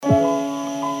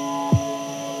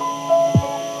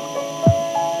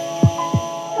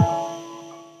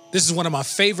This is one of my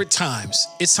favorite times.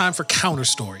 It's time for Counter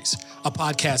Stories, a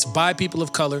podcast by people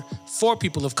of color, for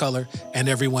people of color, and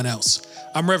everyone else.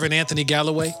 I'm Reverend Anthony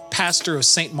Galloway, pastor of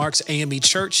St. Mark's AME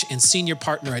Church and senior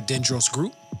partner at Dendros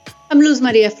Group. I'm Luz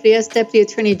Maria Frias, Deputy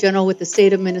Attorney General with the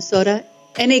state of Minnesota.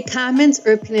 Any comments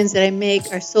or opinions that I make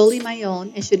are solely my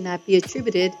own and should not be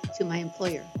attributed to my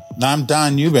employer. And I'm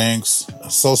Don Eubanks,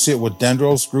 associate with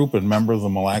Dendros Group and member of the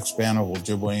Mille Lacs Band of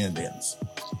Ojibwe Indians.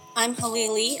 I'm Holly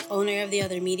Lee, owner of the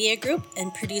Other Media Group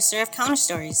and producer of Counter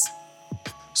Stories.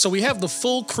 So we have the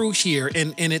full crew here,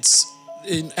 and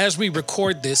as we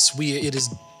record this, it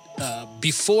is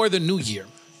before the new year.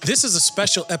 This is a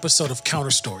special episode of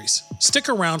Counter Stories. Stick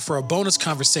around for a bonus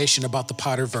conversation about the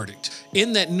Potter verdict.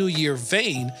 In that New Year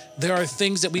vein, there are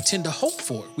things that we tend to hope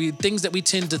for. Things that we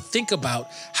tend to think about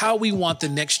how we want the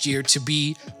next year to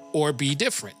be or be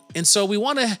different. And so we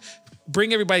want to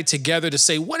bring everybody together to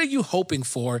say, what are you hoping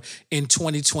for in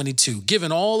 2022? Given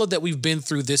all of that we've been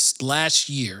through this last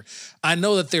year, I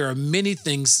know that there are many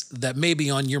things that may be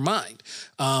on your mind.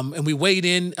 And we weighed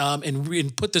in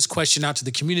and put this question out to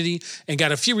the community and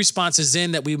got a few responses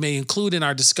in that we may include in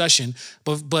our discussion.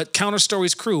 But Counter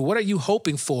Stories crew, what are you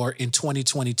hoping for in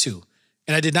 2022?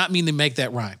 And I did not mean to make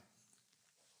that rhyme.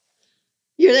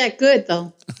 You're that good,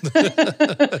 though.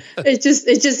 It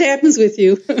just happens with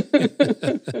you.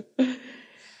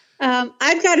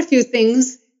 I've got a few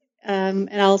things, and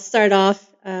I'll start off.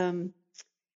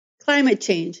 Climate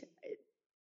change.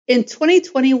 In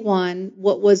 2021,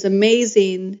 what was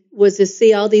amazing was to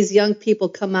see all these young people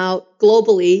come out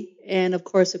globally and, of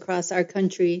course, across our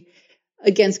country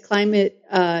against climate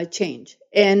change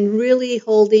and really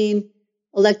holding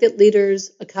elected leaders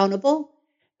accountable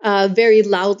very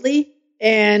loudly.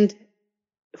 And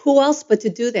who else but to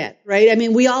do that, right? I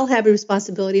mean, we all have a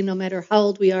responsibility no matter how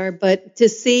old we are, but to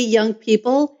see young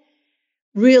people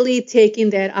really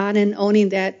taking that on and owning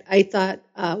that, I thought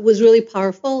was really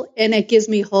powerful. And it gives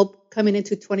me hope coming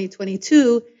into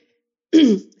 2022,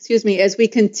 excuse me, as we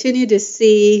continue to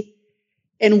see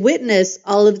and witness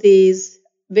all of these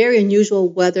very unusual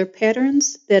weather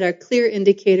patterns that are clear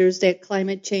indicators that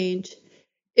climate change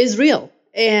is real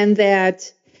and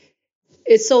that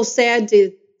it's so sad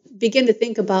to begin to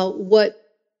think about what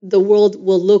the world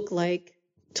will look like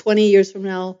 20 years from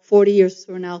now, 40 years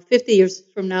from now, 50 years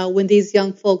from now, when these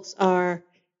young folks are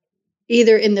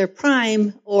either in their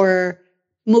prime or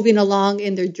moving along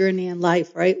in their journey in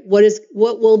life, right? What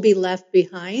will be left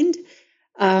behind?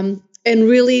 And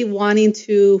really wanting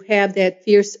to have that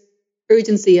fierce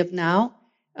urgency of now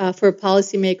for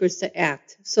policymakers to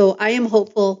act. So I am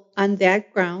hopeful on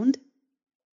that ground.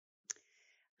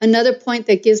 Another point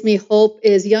that gives me hope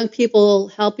is young people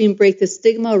helping break the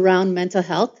stigma around mental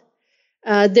health.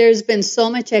 There's been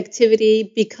so much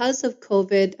activity because of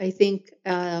COVID, I think,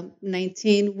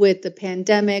 19 with the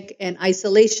pandemic and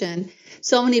isolation.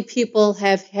 So many people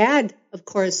have had, of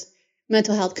course,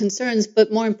 mental health concerns,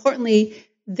 but more importantly,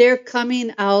 they're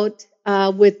coming out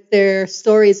with their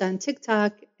stories on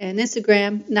TikTok and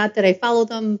Instagram. Not that I follow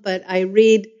them, but I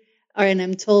read and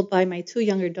I'm told by my two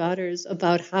younger daughters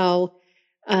about how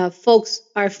folks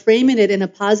are framing it in a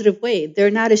positive way.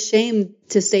 They're not ashamed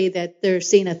to say that they're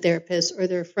seeing a therapist or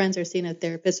their friends are seeing a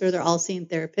therapist or they're all seeing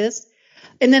therapists.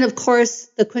 And then, of course,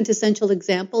 the quintessential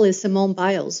example is Simone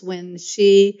Biles when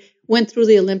she went through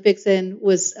the Olympics and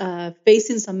was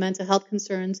facing some mental health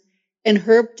concerns, and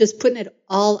her just putting it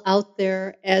all out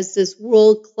there as this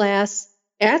world-class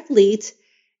athlete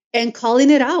and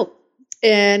calling it out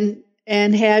and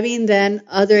having then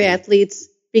other athletes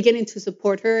beginning to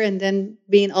support her and then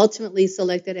being ultimately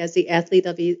selected as the athlete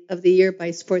of the year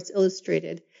by Sports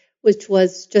Illustrated, which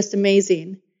was just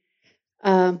amazing.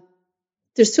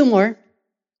 There's two more.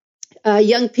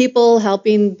 Young people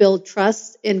helping build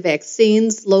trust in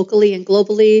vaccines locally and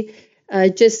globally.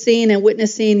 Just seeing and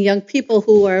witnessing young people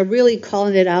who are really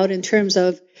calling it out in terms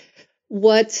of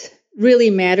what really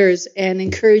matters and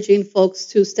encouraging folks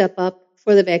to step up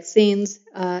for the vaccines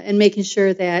and making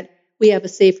sure that we have a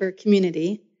safer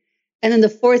community. And then the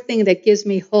fourth thing that gives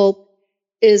me hope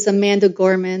is Amanda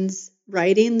Gorman's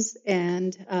writings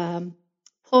and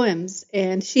poems.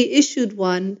 And she issued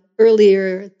one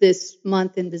earlier this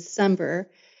month in December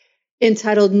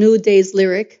entitled New Day's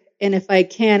Lyric. And if I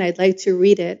can, I'd like to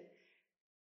read it.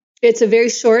 It's a very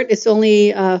short, it's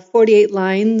only 48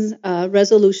 lines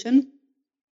resolution.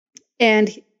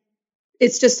 And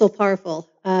it's just so powerful.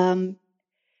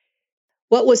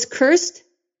 What was cursed,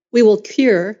 we will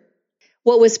cure.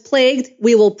 What was plagued,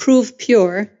 we will prove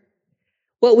pure.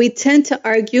 What we tend to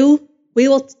argue, we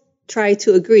will try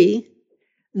to agree.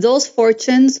 Those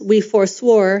fortunes we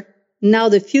forswore, now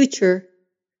the future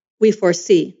we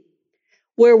foresee.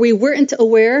 Where we weren't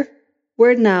aware,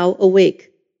 we're now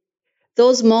awake.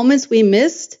 Those moments we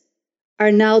missed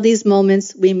are now these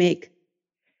moments we make.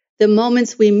 The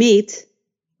moments we meet,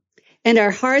 and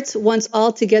our hearts once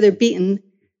altogether beaten,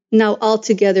 now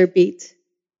altogether beat.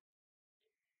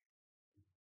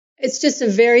 It's just a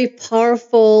very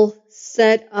powerful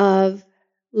set of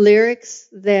lyrics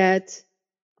that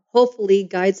hopefully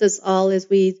guides us all as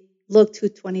we look to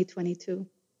 2022.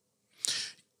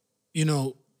 You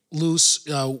know, Luz,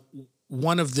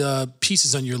 one of the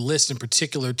pieces on your list in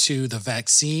particular to the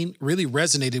vaccine really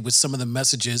resonated with some of the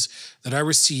messages that I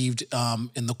received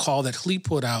in the call that Hle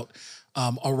put out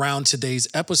around today's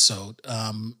episode.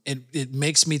 It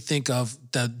makes me think of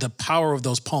the power of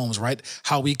those poems, right?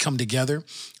 How we come together.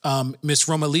 Miss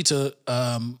Romelita,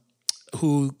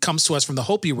 who comes to us from the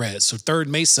Hopi Res, so Third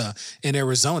Mesa in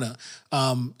Arizona,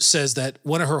 says that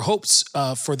one of her hopes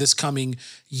for this coming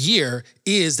year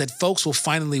is that folks will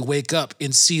finally wake up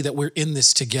and see that we're in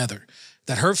this together,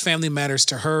 that her family matters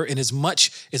to her, and as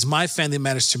much as my family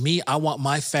matters to me, I want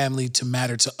my family to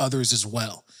matter to others as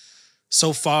well.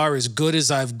 So far, as good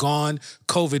as I've gone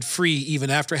COVID-free, even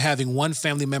after having one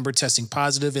family member testing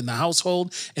positive in the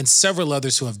household and several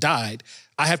others who have died,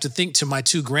 I have to think to my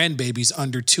 2 grandbabies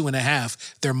under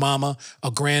 2.5, their mama,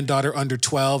 a granddaughter under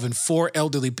 12, and 4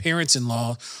 elderly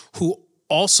parents-in-law who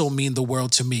also mean the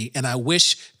world to me. And I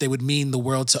wish they would mean the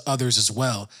world to others as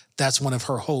well. That's one of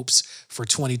her hopes for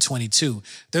 2022.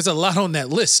 There's a lot on that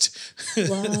list.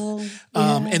 Wow.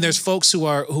 Yeah. And there's folks who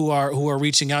are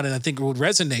reaching out, and I think it would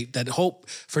resonate that hope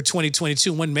for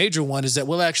 2022. One major one is that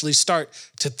we'll actually start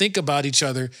to think about each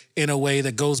other in a way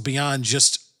that goes beyond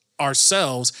just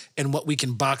ourselves and what we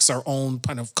can box our own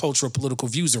kind of cultural, political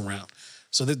views around.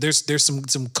 So that there's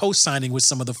some co-signing with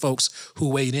some of the folks who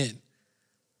weighed in.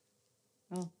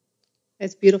 Oh,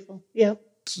 that's beautiful. Yep.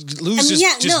 Luz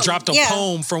just dropped a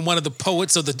poem from one of the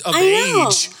poets of the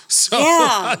age. So,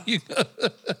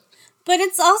 but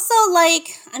it's also like,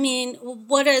 I mean,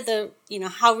 what are the,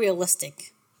 how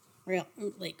realistic,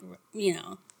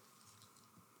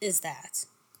 is that?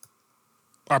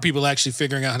 Are people actually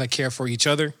figuring out how to care for each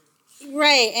other?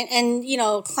 Right. And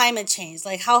climate change,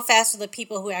 like how fast are the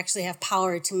people who actually have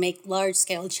power to make large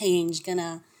scale change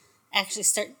gonna actually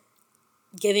start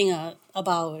giving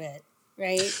about it,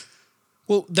 right?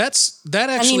 Well, that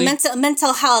actually. I mean,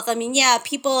 mental health. I mean,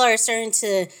 people are starting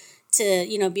to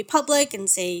be public and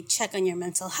say, check on your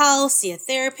mental health, see a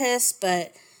therapist.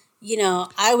 But,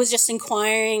 I was just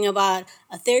inquiring about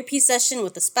a therapy session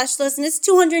with a specialist, and it's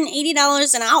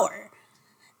 $280 an hour.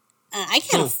 I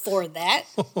can't afford that.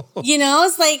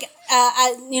 It's like,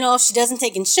 if she doesn't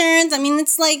take insurance, I mean,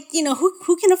 it's like,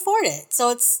 who can afford it? So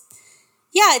it's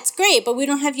great, but we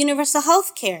don't have universal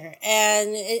health care.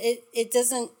 And it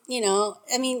doesn't,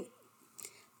 I mean,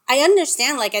 I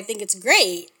understand, I think it's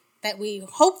great that we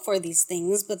hope for these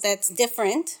things, but that's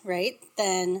different, right,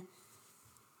 than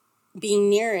being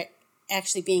near it,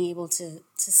 actually being able to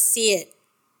see it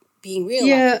being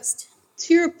realized. Yeah,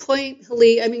 to your point,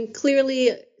 Hle, I mean,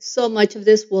 clearly so much of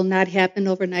this will not happen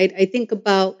overnight. I think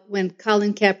about when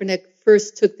Colin Kaepernick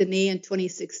first took the knee in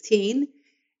 2016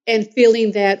 and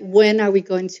feeling that when are we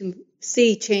going to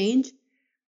see change?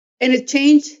 And it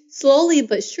changed slowly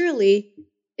but surely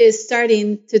is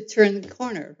starting to turn the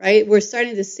corner, right? We're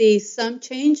starting to see some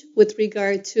change with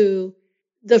regard to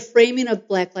the framing of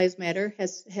Black Lives Matter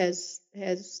has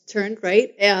turned,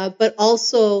 right? But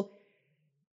also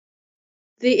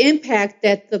the impact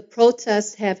that the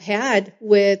protests have had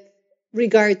with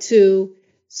regard to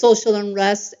social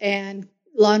unrest and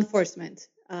law enforcement.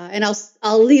 And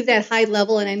I'll leave that high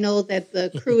level, and I know that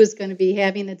the crew is going to be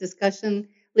having a discussion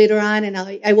later on, and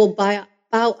I will bow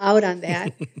out on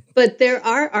that. But there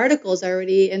are articles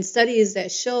already and studies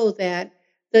that show that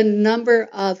the number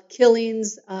of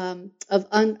killings of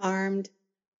unarmed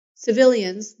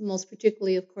civilians, most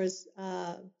particularly, of course,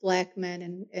 Black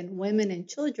men and women and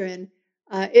children,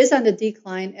 is on the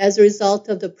decline as a result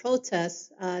of the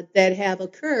protests that have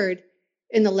occurred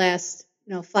in the last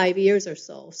 5 years or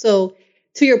so. So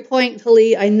to your point,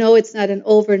 Hle, I know it's not an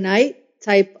overnight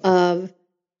type of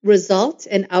result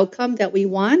and outcome that we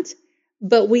want,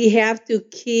 but we have to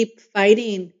keep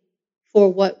fighting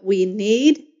for what we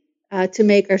need to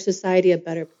make our society a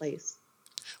better place.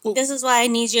 Well, this is why I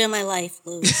need you in my life,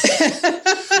 Luz.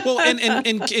 Well,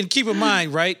 and keep in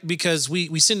mind, right? Because we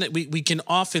can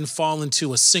often fall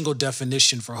into a single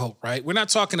definition for hope, right? We're not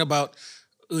talking about,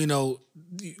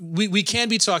 we can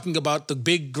be talking about the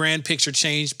big grand picture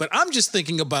change, but I'm just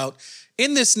thinking about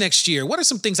in this next year, what are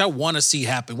some things I want to see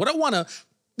happen? What I want to,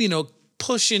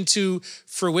 push into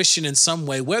fruition in some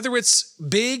way, whether it's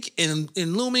big and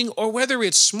looming or whether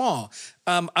it's small.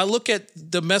 I look at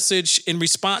the message in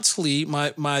response, Flea.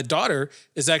 My daughter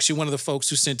is actually one of the folks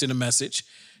who sent in a message.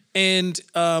 And,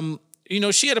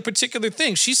 she had a particular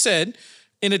thing. She said,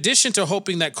 in addition to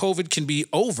hoping that COVID can be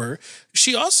over,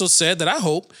 she also said that I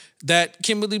hope that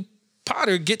Kimberly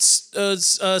Potter gets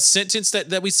a sentence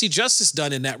that we see justice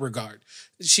done in that regard.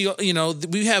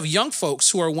 We have young folks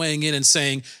who are weighing in and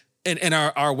saying, and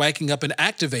are waking up and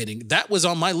activating. That was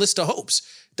on my list of hopes,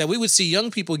 that we would see young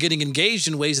people getting engaged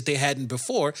in ways that they hadn't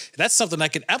before. That's something I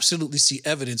can absolutely see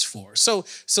evidence for. So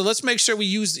let's make sure we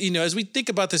use, as we think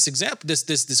about this example,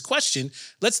 this question,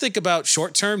 let's think about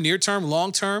short term, near term,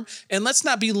 long term, and let's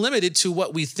not be limited to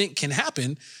what we think can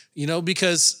happen.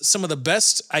 Because some of the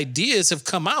best ideas have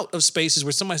come out of spaces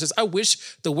where somebody says, I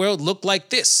wish the world looked like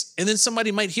this. And then somebody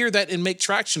might hear that and make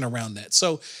traction around that.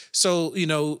 So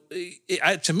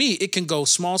to me, it can go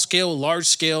small scale, large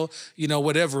scale,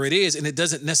 whatever it is. And it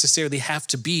doesn't necessarily have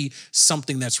to be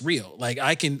something that's real. Like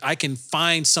I can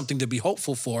find something to be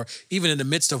hopeful for, even in the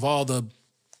midst of all the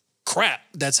crap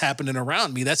that's happening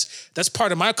around me. That's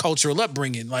part of my cultural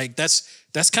upbringing. Like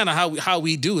that's kind of how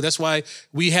we do. That's why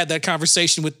we had that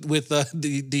conversation with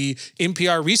the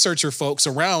NPR researcher folks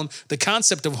around the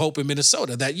concept of hope in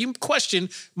Minnesota. That you question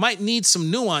might need some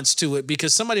nuance to it,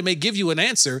 because somebody may give you an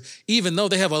answer even though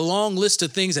they have a long list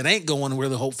of things that ain't going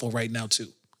really hopeful right now too.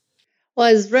 Well,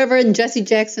 as Reverend Jesse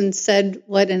Jackson said, in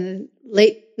the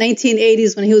late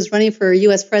 1980s when he was running for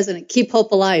U.S. president, keep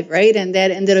hope alive, right? And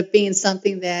that ended up being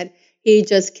something that he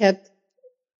just kept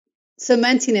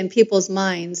cementing in people's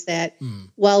minds, that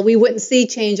while we wouldn't see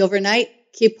change overnight,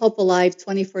 keep hope alive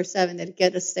 24/7 to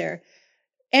get us there.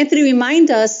 Anthony,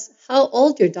 remind us how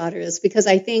old your daughter is, because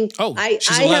I think I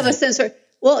have a sense for,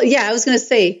 I was going to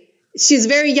say she's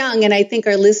very young, and I think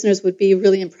our listeners would be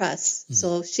really impressed.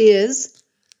 So she is.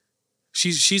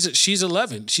 She's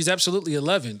 11. She's absolutely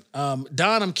 11. Don,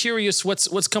 I'm curious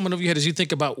what's coming over your head as you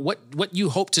think about what you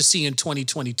hope to see in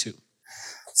 2022.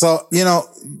 So, you've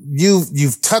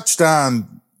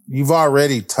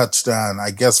already touched on,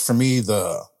 I guess for me,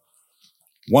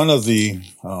 one of the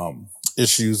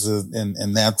issues,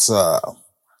 and that's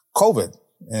COVID,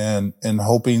 and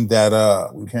hoping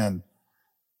that we can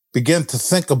begin to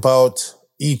think about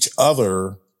each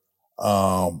other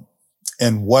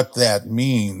and what that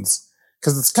means.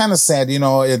 Because it's kind of sad,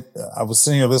 I was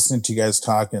sitting here listening to you guys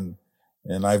talking,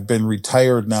 and I've been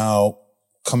retired now,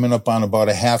 coming up on about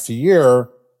a half a year.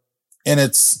 And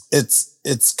it's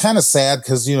kind of sad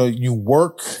because, you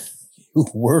work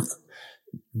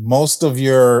most of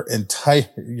your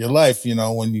life,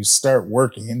 when you start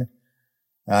working.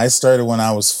 I started when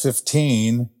I was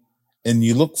 15, and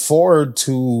you look forward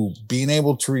to being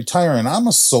able to retire. And I'm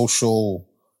a social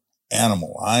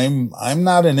animal. I'm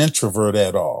not an introvert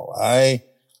at all. I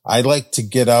like to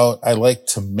get out. I like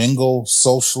to mingle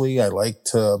socially. I like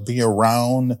to be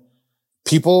around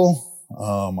people.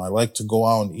 I like to go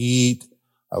out and eat.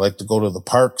 I like to go to the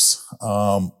parks.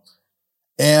 I'm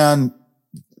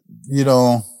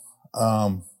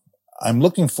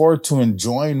looking forward to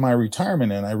enjoying my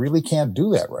retirement, and I really can't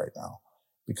do that right now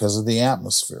because of the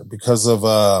atmosphere, because of,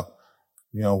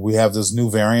 we have this new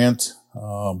variant.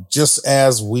 Just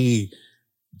as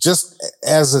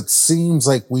it seems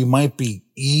like we might be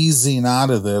easing out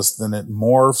of this, then it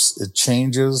morphs, it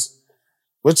changes,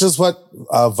 which is what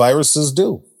viruses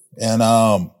do. And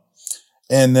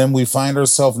then we find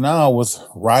ourselves now with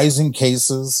rising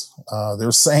cases.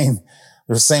 They're saying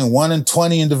 1 in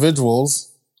 20 individuals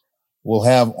will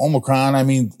have Omicron. I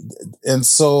mean, and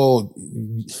so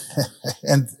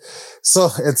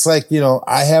it's like,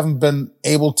 I haven't been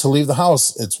able to leave the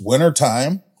house. It's winter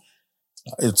time.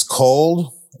 It's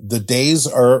cold. The days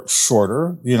are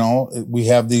shorter. We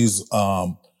have these,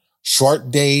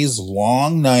 short days,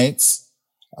 long nights.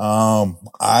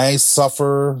 I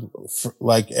suffer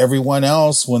like everyone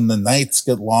else when the nights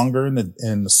get longer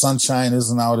and the sunshine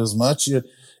isn't out as much. It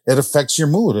affects your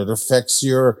mood. It affects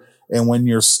and when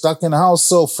you're stuck in the house.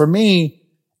 So for me,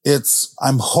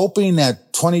 I'm hoping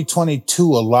that 2022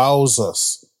 allows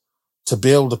us to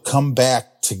be able to come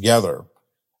back together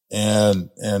and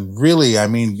really,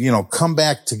 come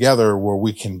back together where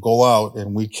we can go out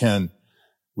and we can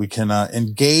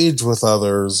engage with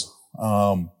others,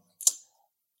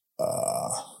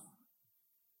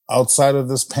 outside of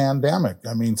this pandemic.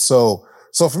 So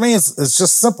for me, it's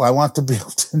just simple. I want to be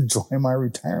able to enjoy my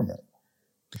retirement.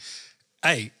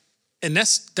 Hey, and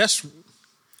that's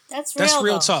though.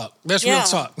 real talk. That's real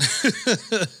talk.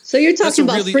 So you're talking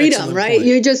about really freedom, right? Point.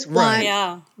 You just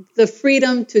want the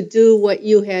freedom to do what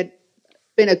you had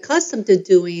been accustomed to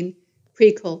doing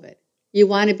pre-COVID. You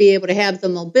want to be able to have the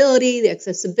mobility, the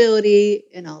accessibility,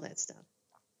 and all that stuff.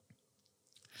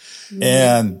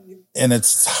 And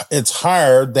it's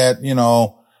hard that, you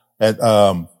know, that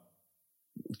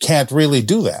can't really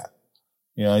do that.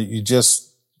 You know,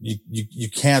 you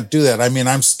can't do that. I mean,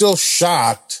 I'm still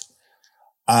shocked.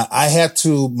 I had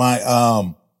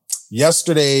to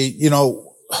yesterday, you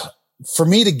know, for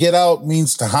me to get out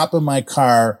means to hop in my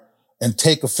car and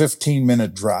take a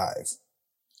 15-minute drive.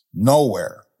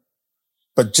 Nowhere.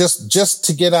 But just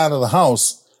to get out of the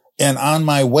house. And on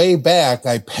my way back,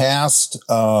 I passed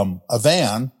a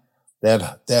van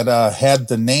that had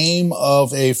the name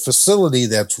of a facility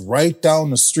that's right down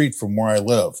the street from where I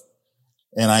live.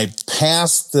 And I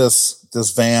passed this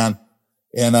van,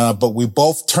 and but we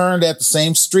both turned at the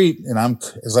same street. And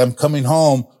as I'm coming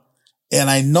home, and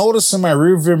I noticed in my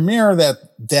rearview mirror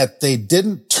that they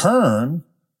didn't turn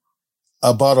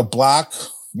about a block.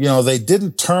 You know, they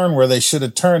didn't turn where they should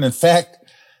have turned. In fact,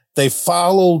 they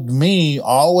followed me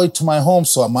all the way to my home.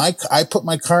 So I put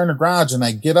my car in the garage and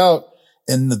I get out,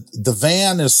 and the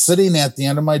van is sitting at the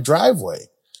end of my driveway.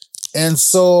 And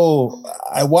so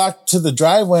I walked to the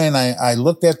driveway and I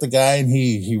looked at the guy, and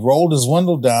he rolled his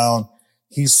window down.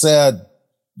 He said,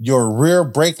 "Your rear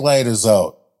brake light is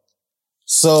out."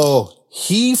 So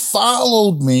he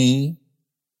followed me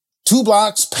 2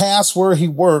 blocks past where he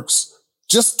works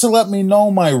just to let me know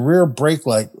my rear brake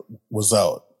light was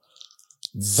out.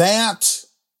 That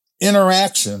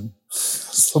interaction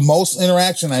is the most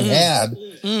interaction I've had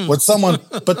with someone.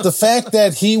 But the fact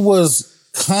that he was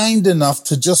kind enough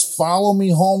to just follow me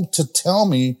home to tell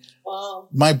me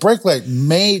my brake light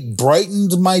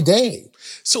brightened my day.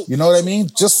 So, you know what I mean?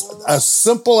 Just a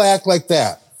simple act like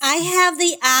that. I have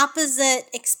the opposite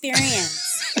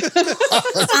experience. Of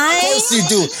course you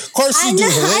do. Of course you do.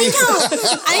 I know.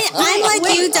 I'm like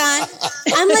you, Don.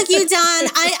 I'm like you, Don.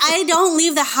 I don't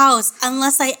leave the house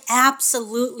unless I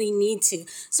absolutely need to.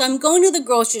 So I'm going to the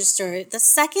grocery store. The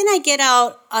second I get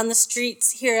out on the streets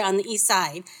here on the east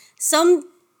side, some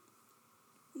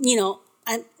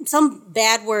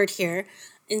bad word here.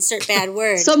 Insert bad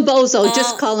word. Some bozo.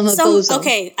 Just call him a bozo.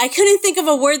 Okay. I couldn't think of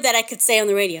a word that I could say on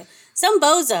the radio. Some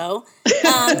bozo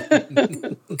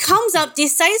comes up,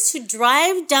 decides to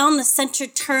drive down the center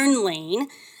turn lane,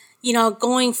 you know,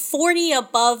 going 40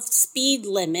 above speed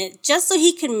limit, just so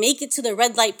he can make it to the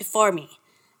red light before me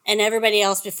and everybody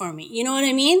else before me. You know what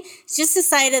I mean? He's just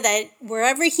decided that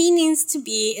wherever he needs to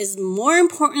be is more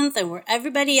important than where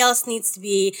everybody else needs to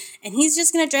be. And he's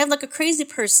just going to drive like a crazy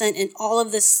person in all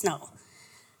of this snow.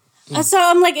 So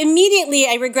I'm like, immediately,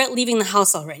 I regret leaving the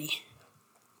house already.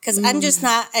 Because I'm just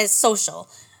not as social.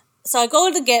 So I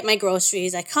go to get my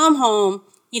groceries. I come home.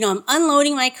 You know, I'm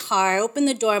unloading my car. I open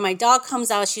the door. My dog comes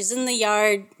out. She's in the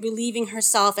yard relieving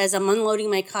herself as I'm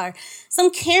unloading my car. Some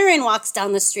Karen walks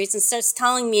down the streets and starts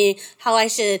telling me how I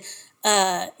should,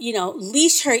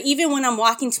 leash her even when I'm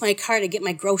walking to my car to get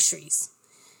my groceries.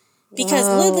 Because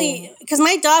literally,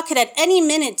 my dog could at any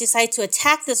minute decide to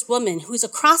attack this woman who's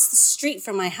across the street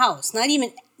from my house, not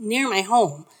even near my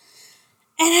home.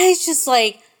 And I was just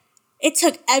like, it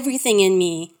took everything in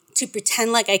me to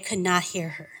pretend like I could not hear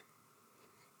her.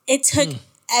 It took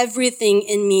everything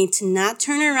in me to not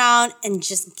turn around and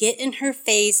just get in her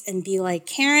face and be like,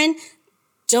 "Karen,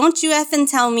 don't you effing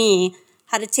tell me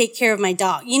how to take care of my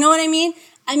dog." You know what I mean?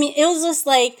 I mean, it was just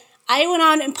like, I went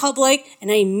out in public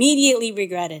and I immediately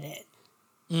regretted it.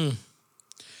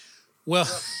 Well,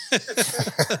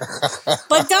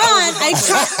 but Don,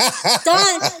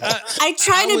 I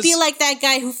try to be like that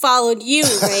guy who followed you,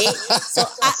 right? So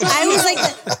I was like,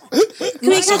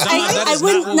 because so Don, that is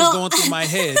not what was going through my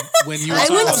head when you were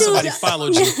talking about somebody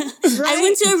followed you. Right, I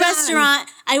went to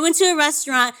a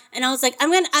restaurant and I was like,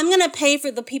 I'm gonna pay for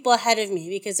the people ahead of me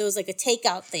because it was like a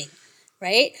takeout thing,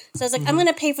 right? So I was like, I'm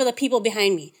gonna pay for the people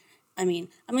behind me. I'm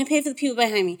gonna pay for the people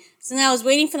behind me. So now I was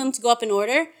waiting for them to go up in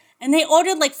order. And they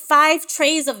ordered like 5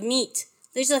 trays of meat.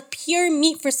 There's like pure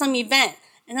meat for some event.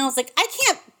 And I was like, I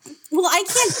can't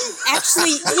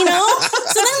actually, you know?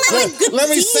 So then I'm like, good let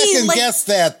me second guess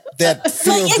that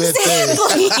feel good thing.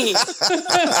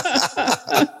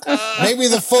 Maybe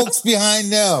the folks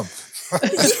behind them. I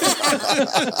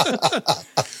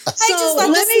just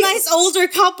thought this nice older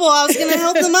couple, I was going to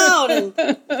help them out. And...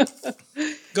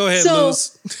 Go ahead,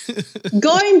 Luz.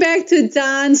 Going back to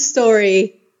Don's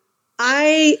story,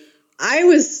 I'm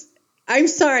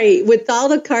sorry, with all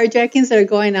the carjackings that are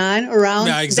going on around,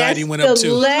 my anxiety that's went up the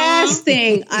too. last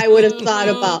thing I would have thought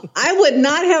about. I would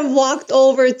not have walked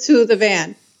over to the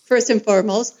van, first and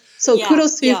foremost. So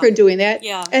kudos to you for doing that.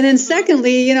 Yeah. And then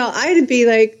secondly, you know, I'd be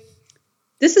like,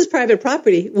 this is private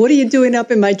property. What are you doing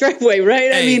up in my driveway,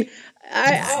 right? Hey, I mean,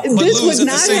 this would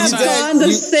not have gone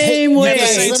the same way.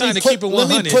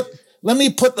 Let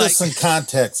me put this in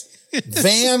context.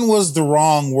 Van was the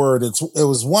wrong word. It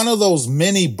was one of those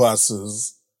mini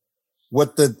buses.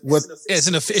 It's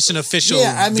an official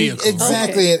vehicle.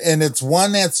 Exactly. Okay. And it's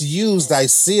one that's used. I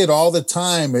see it all the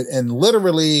time. And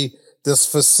literally this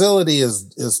facility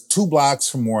is 2 blocks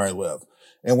from where I live.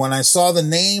 And when I saw the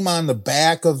name on the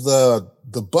back of the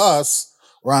bus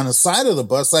or on the side of the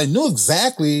bus, I knew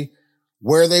exactly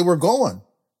where they were going.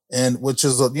 And which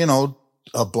is,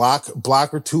 a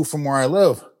block or 2 from where I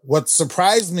live. What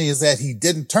surprised me is that he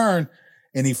didn't turn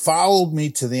and he followed me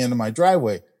to the end of my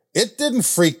driveway. It didn't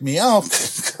freak me out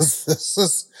because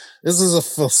this is a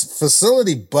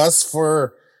facility bus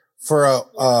for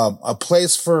a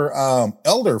place for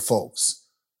elder folks.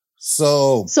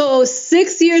 So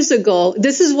 6 years ago,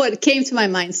 this is what came to my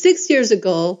mind. 6 years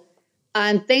ago,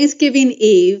 on Thanksgiving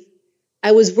Eve,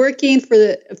 I was working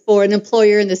for an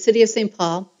employer in the city of St.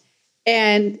 Paul,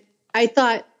 and I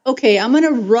thought, okay, I'm going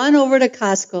to run over to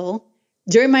Costco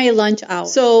during my lunch hour.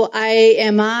 So I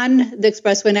am on the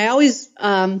expressway, and I always,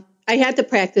 I had to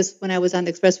practice when I was on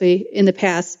the expressway in the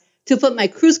past to put my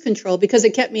cruise control because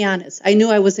it kept me honest. I knew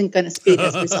I wasn't going to speed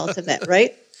as a result of that,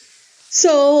 right?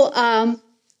 So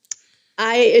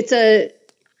it's a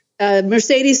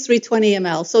Mercedes 320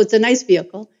 ML, so it's a nice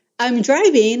vehicle. I'm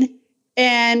driving,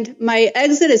 and my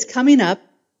exit is coming up,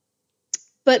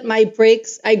 but my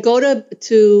brakes, I go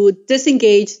to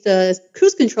disengage the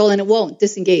cruise control, and it won't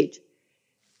disengage.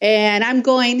 And I'm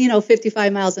going,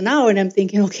 55 miles an hour, and I'm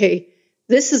thinking, okay,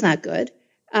 this is not good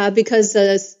because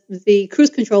the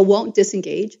cruise control won't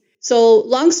disengage. So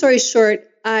long story short,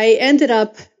 I ended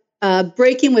up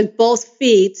braking with both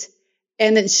feet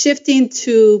and then shifting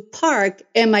to park,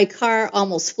 and my car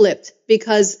almost flipped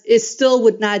because it still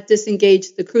would not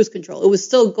disengage the cruise control. It was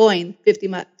still going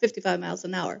 55 miles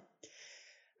an hour.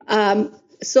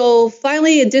 So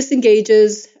finally it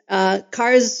disengages,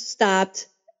 cars stopped,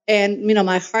 and,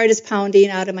 my heart is pounding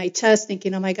out of my chest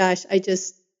thinking, oh my gosh, I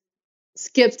just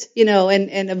skipped,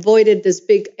 and avoided this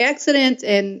big accident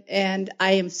and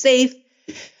I am safe.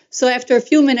 So after a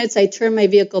few minutes, I turn my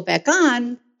vehicle back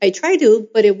on. I try to,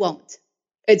 but it won't.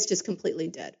 It's just completely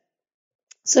dead.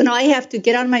 So now I have to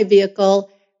get out of my vehicle,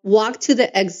 walk to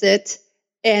the exit,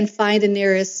 and find the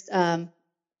nearest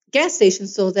gas station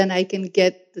so then I can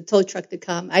get the tow truck to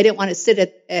come. I didn't want to sit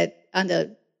on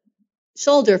the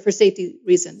shoulder for safety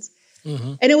reasons.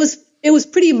 Mm-hmm. And it was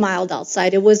pretty mild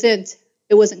outside. It wasn't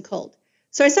cold.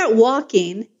 So I start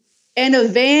walking, and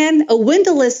a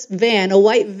windowless van, a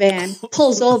white van,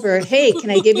 pulls over. Hey, can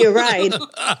I give you a ride? And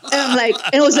I'm like,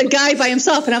 and it was a guy by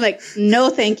himself. And I'm like, no,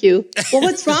 thank you. Well,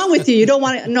 what's wrong with you? You don't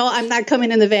want to? No, I'm not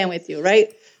coming in the van with you,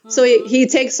 right? So he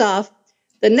takes off.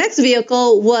 The next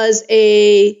vehicle was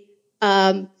a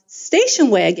station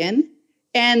wagon,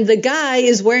 and the guy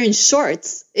is wearing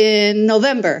shorts in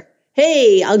November.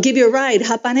 Hey, I'll give you a ride.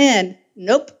 Hop on in.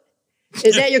 Nope.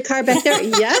 Is that your car back there?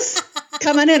 Yes.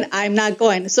 Come on in. I'm not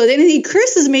going. So then he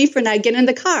curses me for not getting in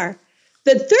the car.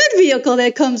 The third vehicle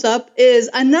that comes up is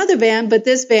another van, but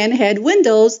this van had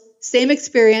windows. Same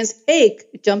experience. Hey,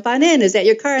 jump on in. Is that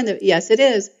your car? Yes, it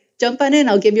is. Jump on in.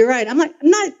 I'll give you a ride. I'm like, I'm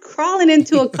not crawling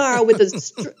into a car with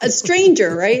a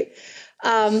stranger, right?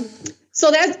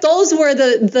 So those were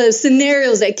the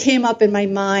scenarios that came up in my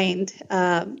mind.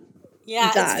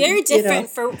 It's very different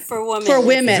for women. For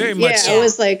women, very much so. It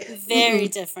was like very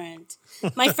different.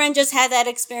 My friend just had that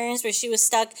experience where she was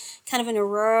stuck kind of in a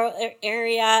rural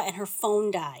area and her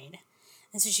phone died.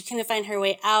 And so she couldn't find her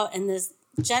way out. And this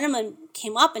gentleman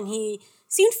came up and he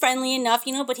seemed friendly enough,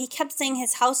 but he kept saying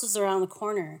his house was around the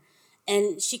corner.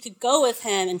 And she could go with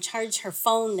him and charge her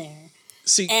phone there.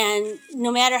 And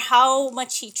no matter how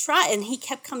much he tried, and he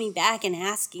kept coming back and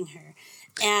asking her.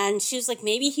 And she was like,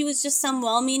 maybe he was just some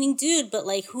well-meaning dude, but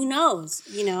who knows,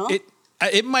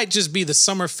 It might just be the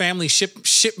summer family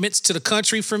shipments to the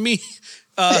country for me.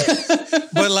 But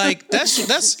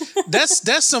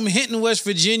that's some Hinton, West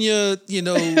Virginia,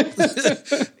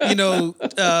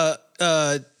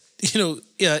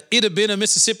 it'd have been a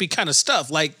Mississippi kind of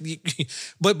stuff.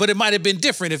 But it might have been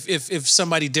different if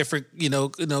somebody different,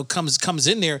 comes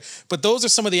in there. But those are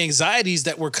some of the anxieties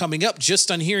that were coming up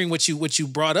just on hearing what you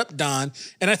brought up, Don.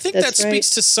 And I think that speaks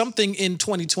to something in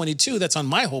 2022 that's on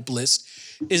my hope list,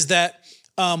 is that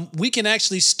we can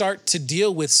actually start to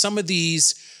deal with some of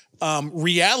these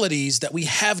realities that we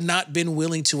have not been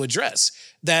willing to address.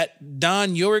 That,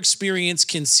 Don, your experience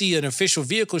can see an official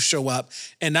vehicle show up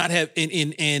and not have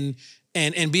and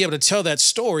be able to tell that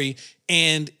story,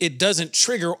 and it doesn't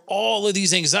trigger all of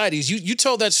these anxieties. You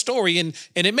told that story and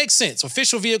it makes sense.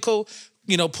 Official vehicle,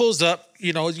 pulls up,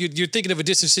 you're thinking of a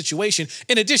distant situation.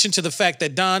 In addition to the fact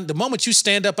that, Don, the moment you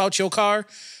stand up out your car,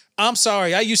 I'm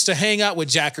sorry, I used to hang out with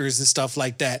jackers and stuff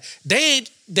like that. They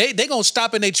gonna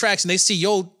stop in their tracks and they see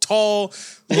your tall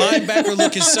linebacker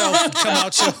looking self come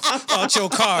out your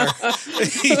car.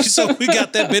 So we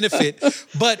got that benefit.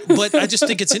 But I just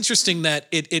think it's interesting that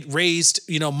it raised,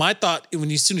 my thought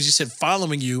as soon as you said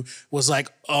following you was like,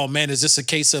 oh man, is this a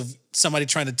case of somebody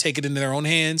trying to take it into their own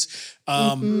hands?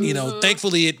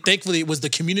 Thankfully it was the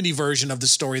community version of the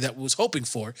story that we was hoping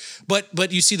for.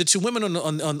 But you see the two women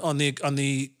on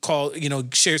the call,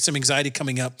 share some anxiety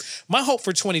coming up. My hope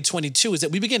for 2022 is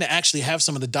that we begin to actually have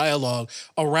some of the dialogue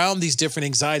around these different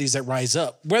anxieties that rise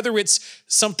up, whether it's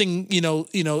something,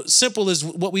 simple as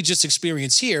what we just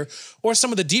experienced here, or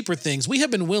some of the deeper things. We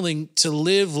have been willing to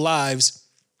live lives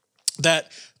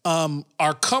that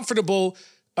are comfortable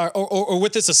or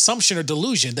with this assumption or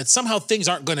delusion that somehow things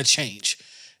aren't going to change.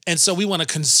 And so we want to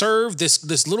conserve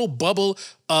this little bubble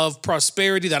of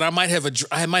prosperity that I might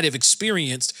have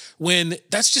experienced, when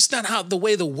that's just not how the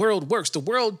way the world works. The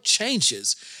world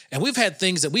changes. And we've had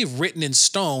things that we've written in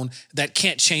stone that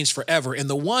can't change forever. And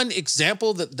the one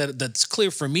example that's clear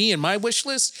for me in my wish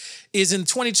list is in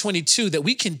 2022 that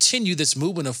we continue this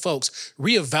movement of folks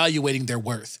reevaluating their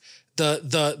worth.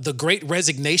 The great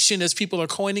resignation, as people are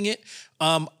coining it.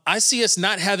 I see us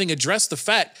not having addressed the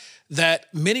fact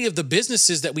that many of the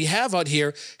businesses that we have out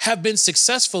here have been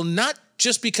successful, not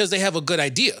just because they have a good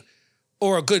idea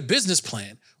or a good business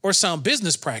plan or sound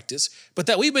business practice, but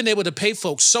that we've been able to pay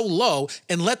folks so low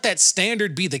and let that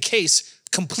standard be the case,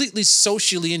 completely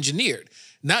socially engineered,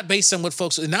 not based on what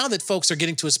folks, now that folks are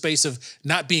getting to a space of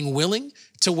not being willing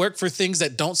to work for things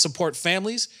that don't support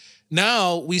families.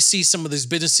 Now we see some of these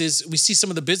businesses, some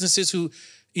of the businesses who,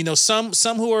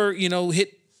 some who are,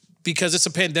 hit because it's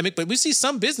a pandemic, but we see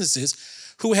some businesses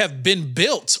who have been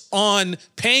built on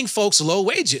paying folks low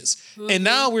wages. Mm-hmm. And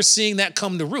now we're seeing that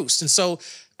come to roost. And so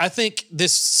I think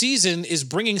this season is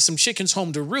bringing some chickens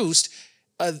home to roost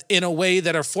in a way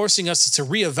that are forcing us to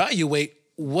reevaluate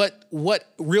what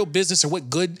real business or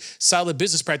what good, solid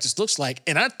business practice looks like.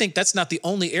 And I think that's not the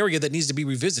only area that needs to be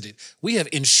revisited. We have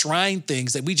enshrined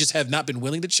things that we just have not been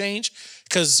willing to change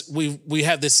because we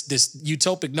have this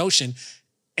utopic notion,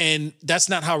 and that's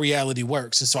not how reality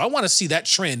works. And so I want to see that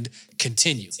trend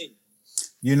continue.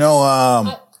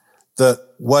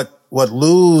 What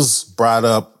Luz brought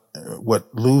up,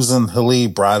 what Luz and Hali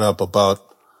brought up about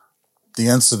the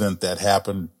incident that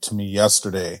happened to me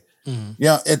yesterday.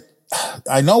 Mm-hmm.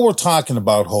 I know we're talking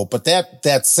about hope, but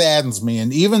that saddens me.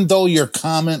 And even though your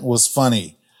comment was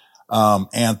funny,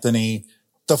 Anthony,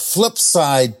 the flip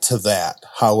side to that,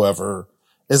 however,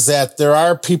 is that there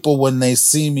are people when they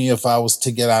see me, if I was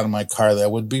to get out of my car,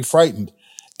 that would be frightened.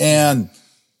 And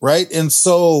right. And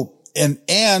so,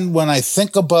 and when I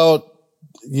think about,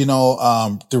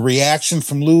 the reaction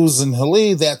from Luz and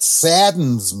Hali, that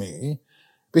saddens me,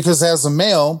 because as a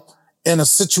male in a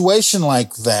situation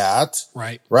like that,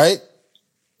 right.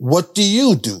 What do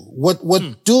you do?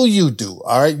 What do you do?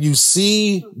 All right. You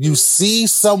see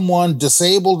someone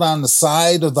disabled on the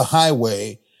side of the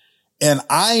highway, and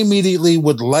I immediately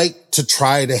would like to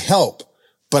try to help,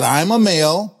 but I'm a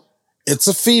male, it's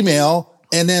a female.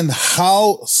 And then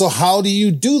how do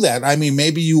you do that? I mean,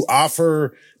 maybe you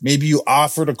offer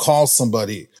to call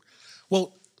somebody.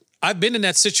 Well, I've been in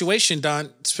that situation, Don,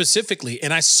 specifically,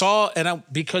 and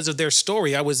because of their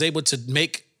story, I was able to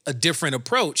make a different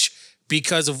approach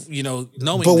because of,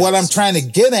 knowing. But what I'm trying to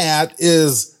get at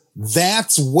is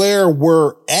that's where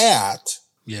we're at.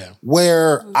 Yeah.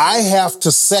 Where I have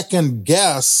to second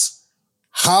guess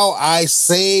how I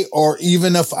say, or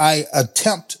even if I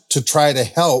attempt to try to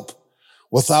help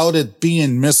without it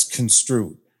being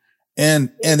misconstrued.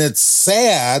 And it's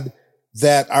sad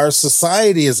that our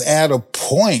society is at a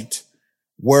point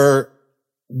where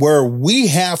we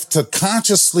have to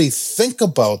consciously think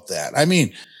about that. I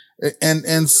mean,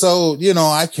 and so,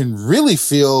 I can really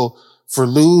feel for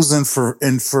Luz and for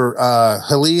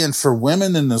Hali and for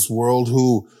women in this world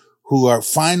who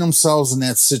find themselves in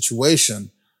that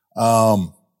situation.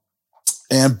 But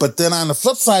then on the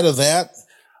flip side of that,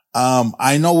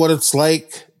 I know what it's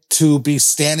like to be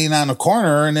standing on a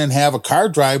corner and then have a car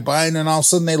drive by, and then all of a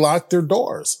sudden they lock their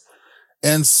doors.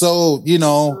 And so,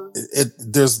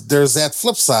 there's that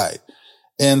flip side.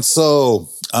 And so,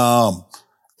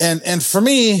 and for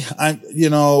me,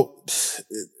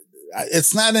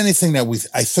 it's not anything that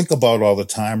I think about all the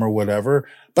time or whatever,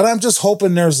 but I'm just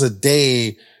hoping there's a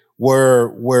day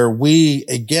where we,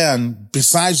 again,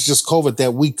 besides just COVID,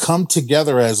 that we come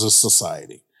together as a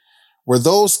society, where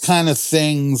those kind of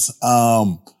things,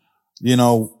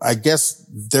 I guess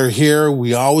they're here.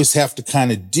 We always have to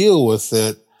kind of deal with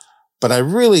it. But I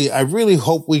really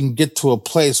hope we can get to a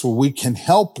place where we can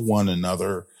help one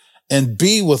another and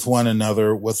be with one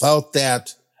another without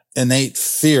that innate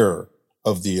fear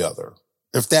of the other,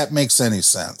 if that makes any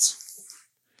sense.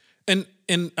 And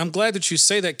I'm glad that you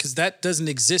say that, because that doesn't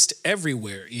exist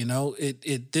everywhere.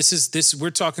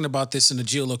 We're talking about this in a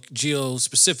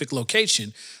geo-specific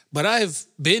location, but I have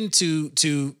been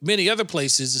to many other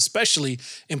places, especially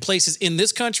in places in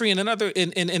this country and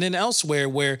in elsewhere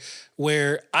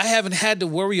where I haven't had to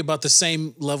worry about the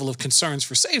same level of concerns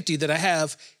for safety that I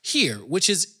have here, which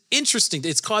is interesting.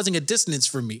 It's causing a dissonance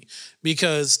for me,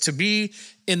 because to be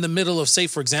in the middle of, say,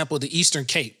 for example, the Eastern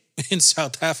Cape in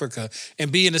South Africa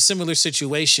and be in a similar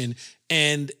situation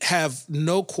and have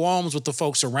no qualms with the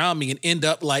folks around me and end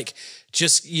up like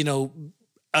just,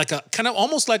 like a kind of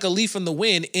almost like a leaf in the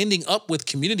wind, ending up with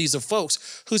communities of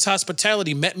folks whose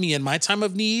hospitality met me in my time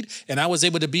of need. And I was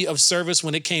able to be of service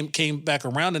when it came back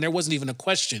around. And there wasn't even a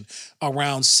question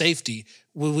around safety,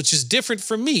 which is different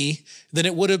for me than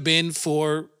it would have been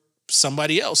for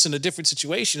somebody else in a different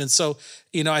situation. And so,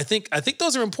 I think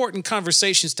those are important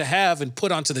conversations to have and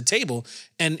put onto the table,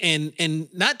 and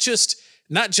not just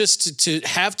to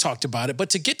have talked about it, but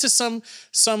to get to some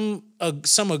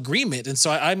agreement. And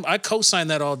so I co-sign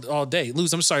that all day.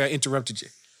 Luz, I'm sorry I interrupted you.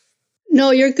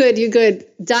 No, you're good. You're good.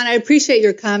 Don, I appreciate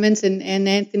your comments, and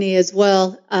Anthony as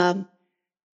well. I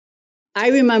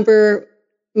remember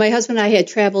my husband and I had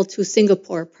traveled to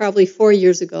Singapore probably 4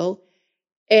 years ago.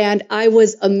 And I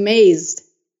was amazed,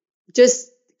 just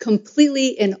completely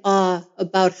in awe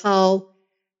about how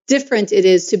different it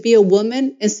is to be a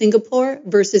woman in Singapore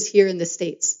versus here in the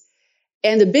States.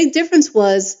 And the big difference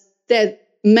was that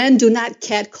men do not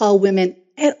catcall women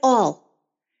at all.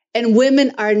 And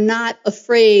women are not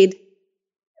afraid.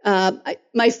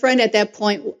 My friend at that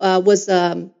point was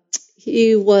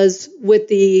with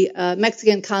the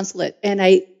Mexican consulate. And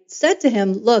I said to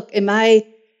him, look, am I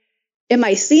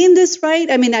seeing this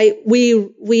right? I mean,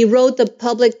 we rode the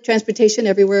public transportation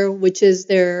everywhere, which is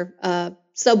their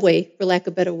subway, for lack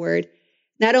of a better word.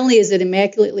 Not only is it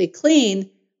immaculately clean,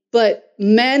 but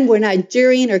men were not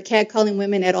jeering or catcalling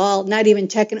women at all, not even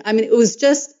checking. I mean, it was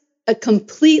just a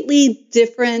completely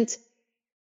different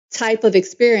type of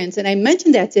experience. And I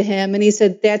mentioned that to him, and he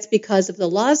said that's because of the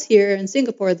laws here in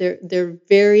Singapore. They're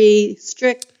very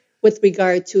strict with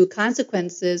regard to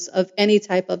consequences of any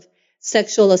type of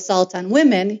sexual assault on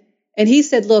women. And he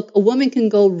said, look, a woman can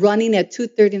go running at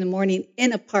 2:30 in the morning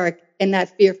in a park and not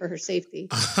fear for her safety.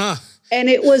 Uh-huh. And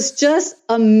it was just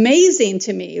amazing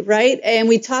to me, right? And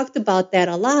we talked about that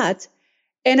a lot.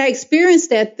 And I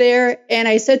experienced that there. And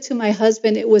I said to my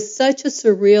husband, it was such a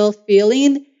surreal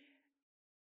feeling.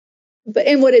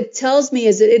 And what it tells me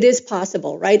is that it is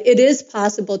possible, right? It is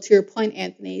possible, to your point,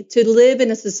 Anthony, to live in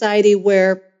a society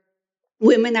where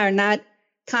women are not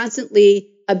constantly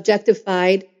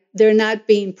objectified, they're not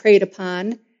being preyed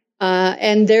upon,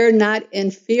 and they're not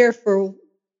in fear for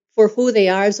who they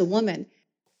are as a woman.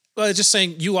 Well, just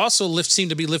saying, you also seem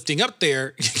to be lifting up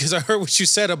there, because I heard what you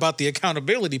said about the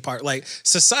accountability part. Like,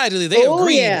 societally, they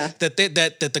agree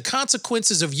that the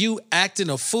consequences of you acting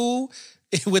a fool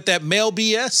with that male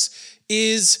BS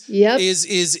is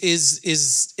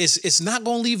not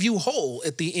going to leave you whole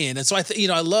at the end. And so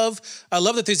I love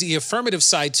that there's the affirmative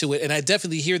side to it, and I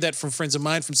definitely hear that from friends of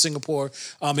mine from Singapore,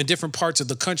 in different parts of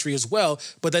the country as well.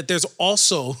 But that there's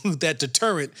also that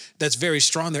deterrent that's very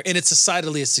strong there, and it's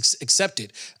societally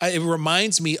accepted. It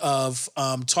reminds me of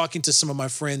talking to some of my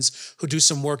friends who do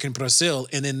some work in Brazil,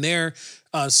 and in their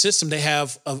system, they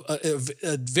have a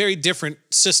very different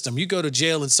system. You go to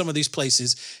jail in some of these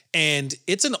places, and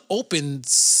it's an open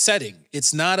setting.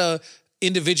 It's not a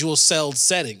individual celled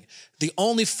setting. The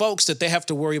only folks that they have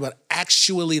to worry about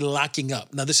actually locking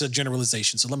up. Now, this is a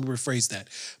generalization, so let me rephrase that.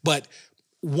 But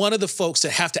one of the folks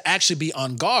that have to actually be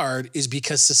on guard is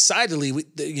because societally,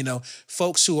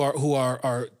 folks who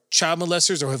are child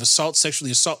molesters or have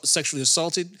sexually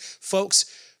assaulted folks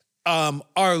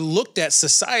are looked at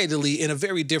societally in a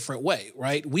very different way,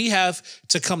 right? We have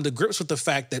to come to grips with the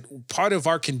fact that part of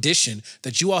our condition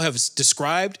that you all have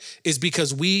described is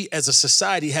because we as a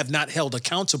society have not held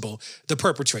accountable the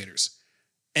perpetrators.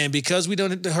 And because we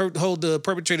don't hold the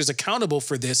perpetrators accountable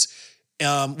for this,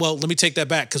 let me take that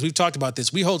back, because we've talked about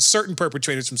this. We hold certain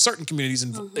perpetrators from certain communities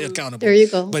accountable. There you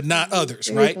go. But not others,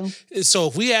 there right? So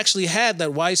if we actually had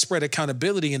that widespread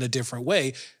accountability in a different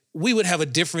way, we would have a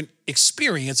different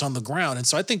experience on the ground. And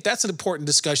so I think that's an important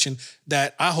discussion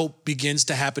that I hope begins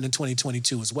to happen in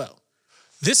 2022 as well.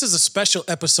 This is a special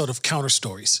episode of Counter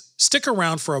Stories. Stick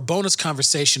around for a bonus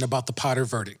conversation about the Potter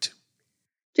verdict.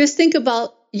 Just think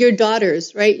about your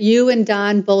daughters, right? You and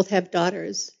Don both have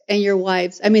daughters and your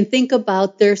wives. I mean, think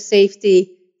about their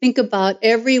safety. Think about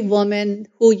every woman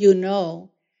who you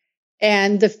know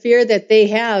and the fear that they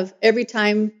have every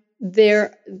time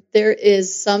there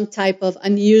is some type of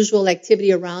unusual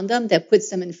activity around them that puts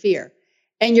them in fear.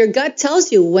 And your gut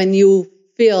tells you when you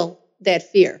feel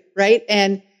that fear, right?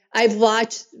 And I've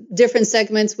watched different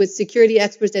segments with security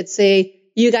experts that say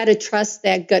you got to trust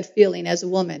that gut feeling as a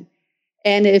woman.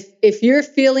 And if you're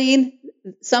feeling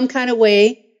some kind of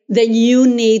way, then you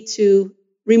need to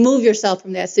remove yourself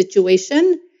from that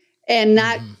situation and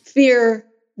not fear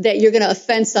that you're going to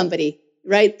offend somebody,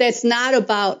 right? That's not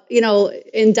about,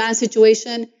 in Don's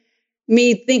situation,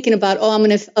 me thinking about, I'm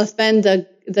going to offend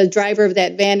the driver of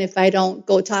that van if I don't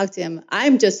go talk to him.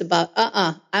 I'm just about,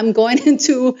 I'm going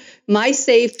into my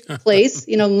safe place,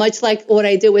 much like what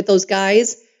I did with those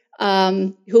guys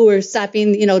who were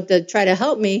stopping, to try to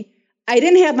help me. I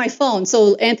didn't have my phone.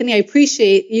 So Anthony, I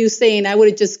appreciate you saying I would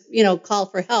have just,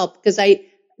 called for help because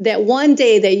that one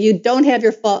day that you don't have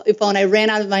your phone, I ran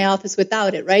out of my office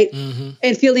without it, right? Mm-hmm.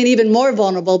 And feeling even more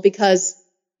vulnerable because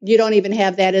you don't even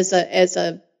have that as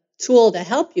a tool to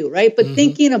help you, right? But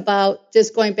thinking about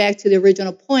just going back to the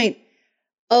original point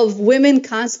of women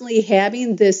constantly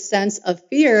having this sense of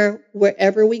fear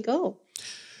wherever we go.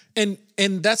 And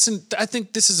I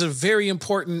think this is a very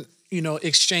important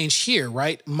exchange here,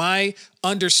 right? My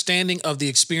understanding of the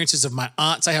experiences of my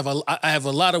aunts. I have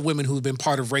a lot of women who've been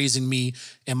part of raising me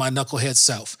and my knucklehead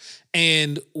self.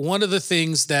 And one of the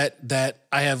things that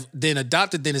I have then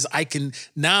adopted then is I can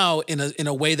now in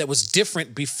a way that was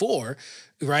different before,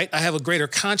 right? I have a greater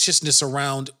consciousness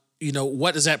around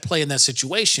what does that play in that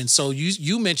situation? So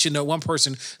you mentioned that one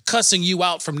person cussing you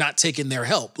out from not taking their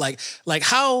help. Like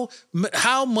how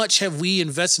much have we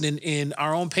invested in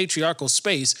our own patriarchal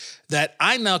space that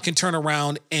I now can turn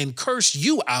around and curse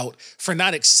you out for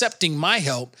not accepting my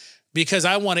help because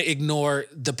I want to ignore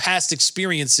the past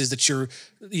experiences that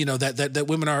that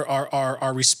women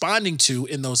are responding to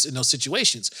in those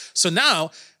situations. So now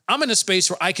I'm in a space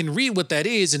where I can read what that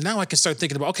is, and now I can start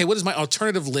thinking about, okay, what is my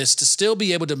alternative list to still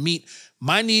be able to meet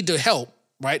my need to help,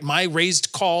 right? My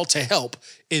raised call to help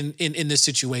in this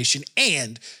situation,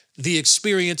 and the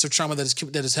experience of trauma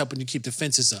that is helping you keep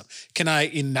defenses up. Can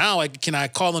I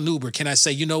call an Uber? Can I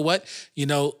say, you know what?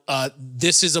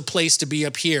 This is a place to be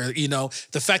up here.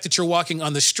 The fact that you're walking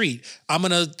on the street, I'm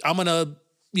gonna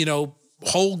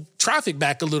hold traffic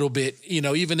back a little bit,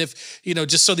 even if,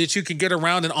 just so that you can get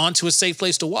around and onto a safe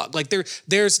place to walk. Like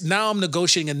there's now I'm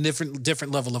negotiating a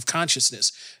different level of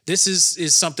consciousness. This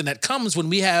is something that comes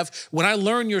when I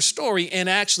learn your story and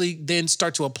actually then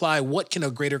start to apply what can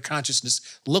a greater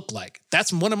consciousness look like.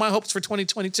 That's one of my hopes for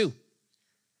 2022.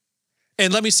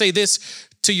 And let me say this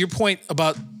to your point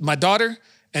about my daughter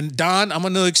and Don, I'm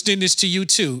going to extend this to you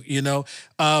too.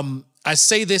 I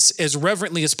say this as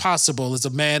reverently as possible as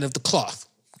a man of the cloth,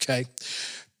 okay?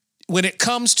 When it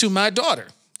comes to my daughter,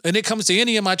 and it comes to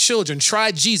any of my children,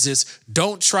 try Jesus,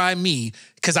 don't try me,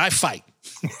 because I fight.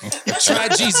 Try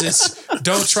Jesus,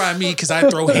 don't try me, because I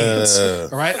throw hands,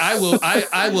 all right?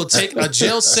 I will take a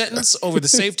jail sentence over the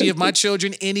safety of my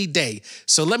children any day.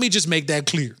 So let me just make that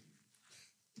clear.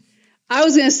 I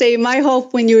was going to say, my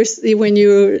hope when you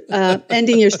were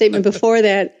ending your statement before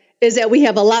that is that we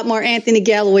have a lot more Anthony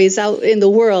Galloways out in the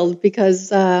world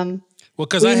because I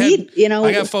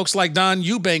got folks like Don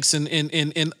Eubanks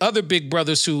and other big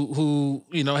brothers who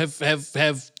have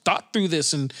thought through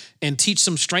this and teach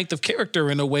some strength of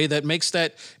character in a way that makes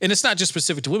that, and it's not just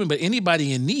specific to women, but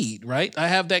anybody in need, right? I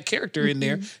have that character in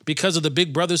there because of the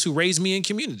big brothers who raised me in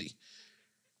community.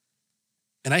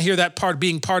 And I hear that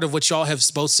being part of what y'all have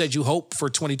both said you hope for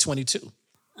 2022.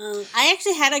 I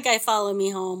actually had a guy follow me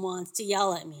home once to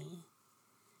yell at me.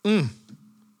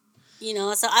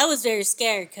 So I was very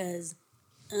scared because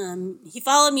he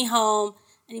followed me home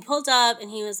and he pulled up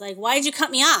and he was like, "Why'd you cut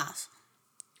me off?"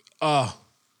 Oh.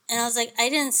 And I was like, "I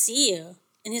didn't see you."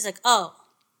 And he's like, "Oh,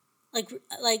 like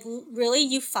really?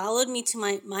 You followed me to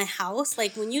my house?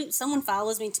 Like when someone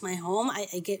follows me to my home,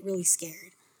 I get really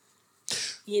scared."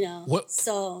 What?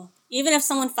 So even if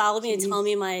someone followed me and told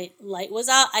me my light was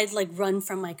out, I'd like run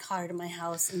from my car to my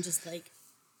house and just like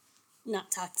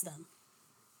not talk to them.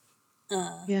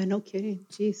 Yeah, no kidding.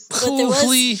 Jeez.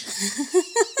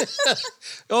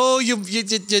 Oh,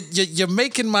 you're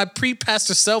making my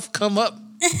pre-pastor self come up.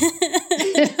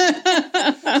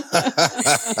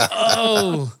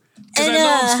 Oh, because I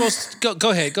know I'm supposed to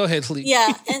go ahead, please.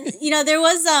 Yeah, and there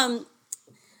was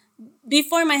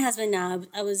before my husband now,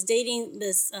 I was dating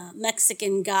this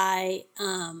Mexican guy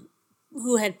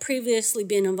who had previously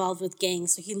been involved with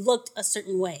gangs, so he looked a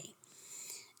certain way.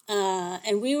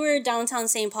 And we were downtown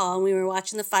St. Paul, and we were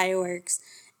watching the fireworks.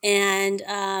 And,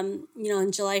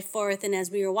 on July 4th, and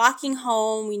as we were walking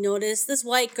home, we noticed this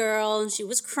white girl, and she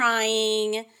was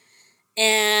crying.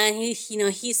 And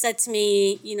he said to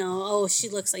me, oh, she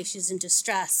looks like she's in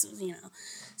distress,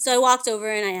 So I walked over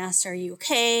and I asked her, are you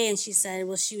okay? And she said,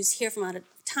 well, she was here from out of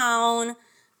town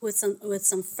with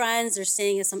some friends. They're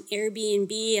staying at some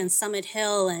Airbnb on Summit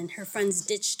Hill, and her friends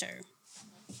ditched her.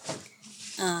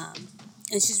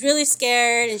 And she's really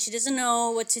scared, and she doesn't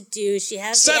know what to do. She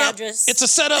has the address. It's a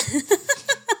setup.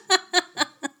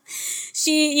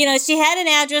 She had an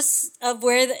address of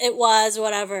where it was, or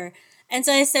whatever. And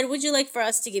so I said, would you like for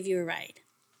us to give you a ride?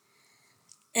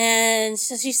 And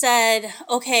so she said,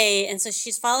 okay. And so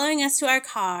she's following us to our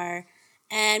car.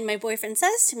 And my boyfriend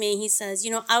says to me, he says,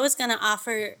 I was going to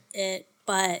offer it,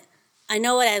 but I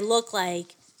know what I look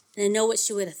like, and I know what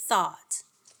she would have thought.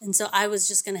 And so I was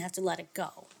just going to have to let it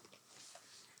go.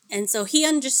 And so he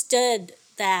understood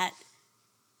that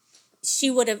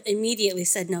she would have immediately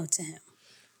said no to him.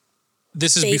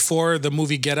 This is before the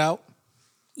movie Get Out?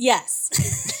 Yes.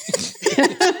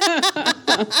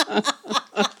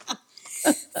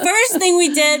 First thing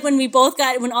we did when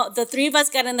the three of us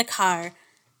got in the car,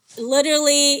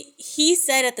 literally, he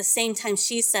said at the same time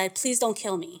she said, please don't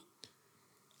kill me.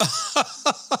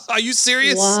 Are you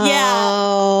serious? Wow.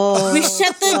 Yeah. We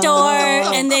shut the door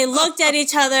and they looked at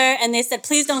each other and they said,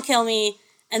 please don't kill me.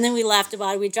 And then we laughed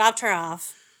about it. We dropped her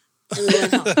off and we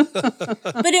went home.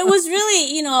 But it was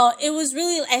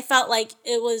really, I felt like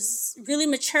it was really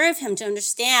mature of him to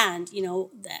understand,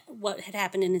 that what had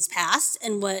happened in his past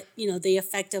and what, the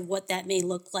effect of what that may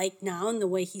look like now and the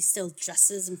way he still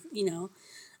dresses,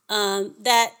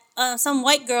 that some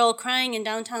white girl crying in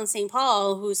downtown St.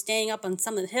 Paul who's staying up on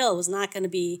Summit Hill was not going to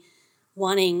be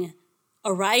wanting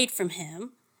a ride from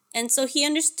him. And so he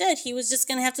understood he was just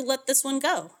going to have to let this one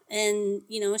go. And,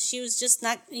 she was just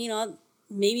not,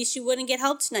 maybe she wouldn't get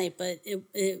help tonight, but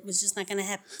it was just not going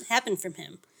to happen from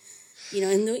him.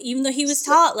 And even though he was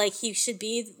taught like he should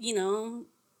be,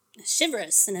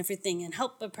 chivalrous and everything and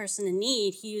help a person in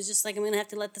need, he was just like, I'm going to have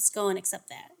to let this go and accept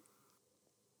that.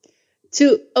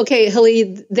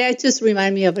 Halid, that just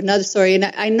reminded me of another story, and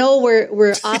I know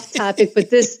we're off topic, but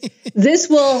this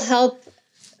will help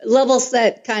level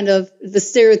set kind of the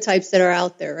stereotypes that are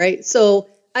out there, right? So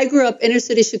I grew up inner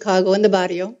city Chicago in the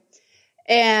barrio,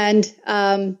 and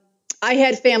I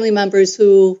had family members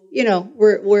who,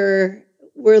 were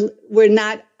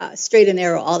not straight and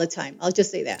narrow all the time. I'll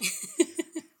just say that.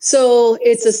 So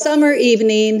it's a summer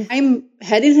evening. I'm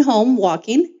headed home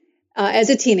walking as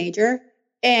a teenager.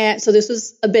 And so this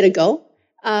was a bit ago.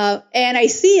 And I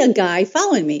see a guy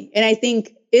following me. And I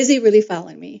think, is he really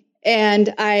following me?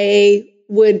 And I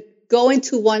would go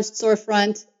into one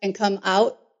storefront and come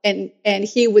out, and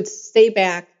he would stay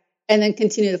back and then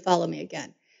continue to follow me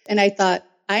again. And I thought,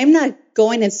 I'm not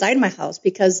going inside my house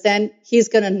because then he's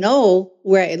going to know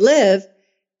where I live.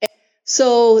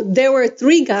 So there were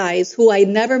three guys who I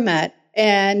never met,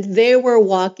 and they were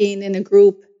walking in a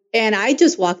group. And I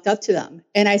just walked up to them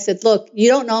and I said, look, you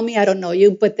don't know me. I don't know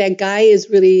you, but that guy is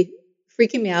really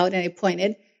freaking me out. And I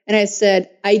pointed and I said,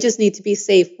 I just need to be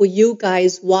safe. Will you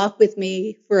guys walk with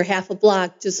me for half a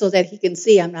block just so that he can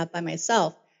see I'm not by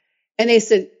myself? And they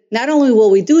said, not only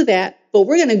will we do that, but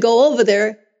we're going to go over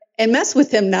there and mess with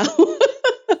him now.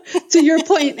 To your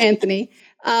point, Anthony.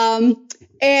 And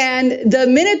the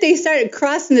minute they started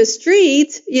crossing the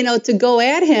street, to go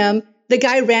at him, the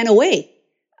guy ran away.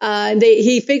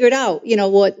 He figured out,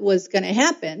 what was going to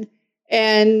happen.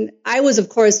 And I was, of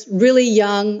course, really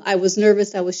young. I was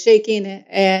nervous. I was shaking.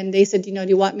 And they said, do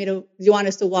you want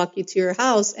us to walk you to your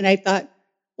house? And I thought,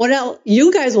 well, now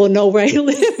you guys will know where I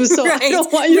live. So right, I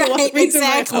don't want you to walk me to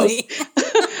my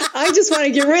house. I just want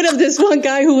to get rid of this one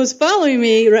guy who was following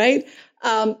me. Right.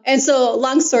 And so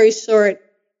long story short,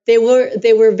 they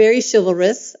were very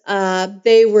chivalrous.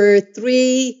 They were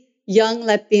three young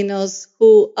Latinos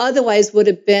who otherwise would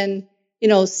have been,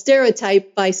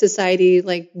 stereotyped by society,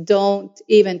 like don't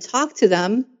even talk to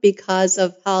them because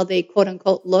of how they quote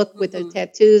unquote look with their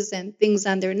tattoos and things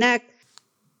on their neck.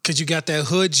 Because you got that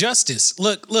hood justice.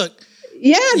 Look.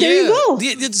 Yeah, there you go.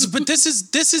 But this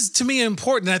is to me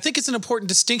important. I think it's an important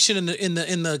distinction in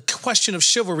the question of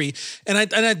chivalry. And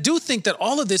I do think that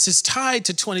all of this is tied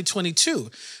to 2022,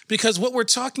 because what we're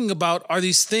talking about are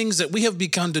these things that we have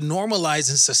begun to normalize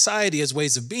in society as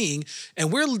ways of being,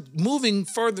 and we're moving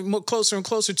closer and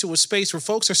closer to a space where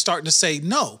folks are starting to say,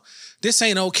 no, this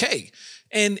ain't okay.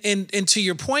 And to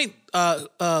your point,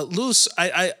 Luz,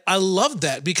 I love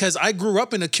that because I grew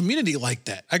up in a community like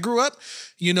that. I grew up,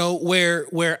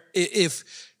 where if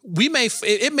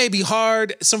it may be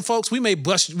hard. Some folks, we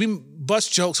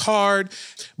bust jokes hard,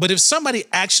 but if somebody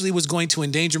actually was going to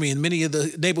endanger me in many of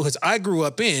the neighborhoods I grew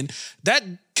up in, that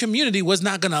community was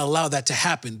not going to allow that to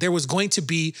happen. There was going to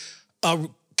be a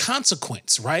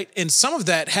consequence, right? And some of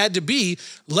that had to be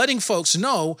letting folks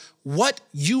know what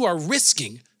you are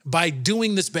risking by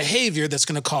doing this behavior that's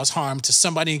going to cause harm to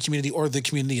somebody in the community or the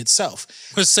community itself.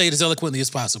 Let's say it as eloquently as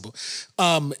possible.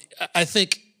 I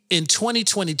think in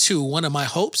 2022, one of my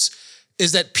hopes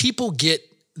is that people get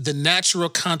the natural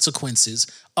consequences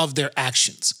of their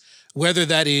actions, whether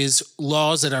that is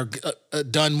laws that are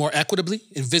done more equitably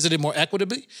and visited more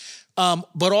equitably,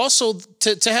 but also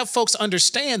to have folks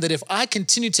understand that if I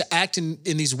continue to act in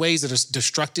these ways that are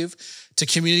destructive to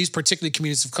communities, particularly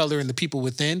communities of color and the people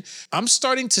within, I'm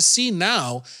starting to see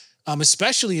now,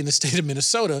 especially in the state of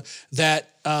Minnesota, that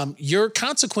your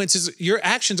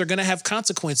actions are going to have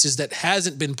consequences that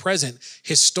hasn't been present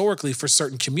historically for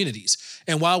certain communities.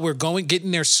 And while we're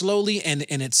getting there slowly, and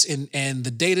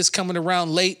the data's coming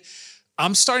around late,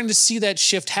 I'm starting to see that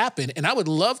shift happen. And I would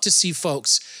love to see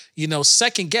folks,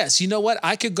 second guess. You know what?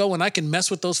 I could go and I can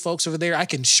mess with those folks over there. I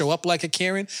can show up like a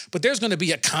Karen, but there's going to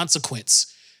be a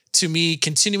consequence to me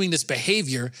continuing this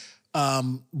behavior,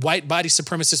 white body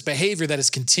supremacist behavior that has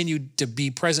continued to be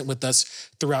present with us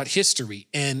throughout history.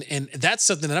 And that's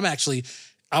something that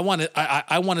I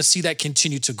want to see that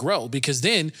continue to grow, because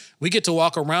then we get to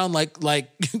walk around like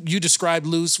you described,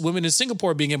 Luz, women in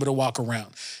Singapore being able to walk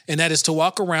around. And that is to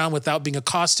walk around without being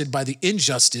accosted by the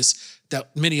injustice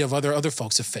that many of other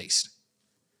folks have faced.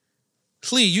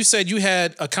 Lee, you said you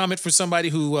had a comment for somebody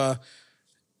who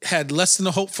had less than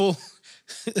a hopeful...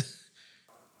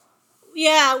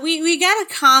 Yeah, we got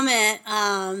a comment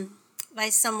by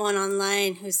someone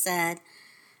online who said,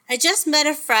 I just met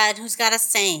a friend who's got a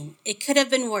saying, it could have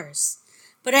been worse.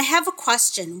 But I have a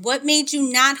question. What made you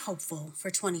not hopeful for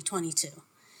 2022?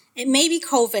 It may be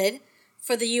COVID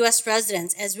for the U.S.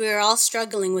 residents, as we are all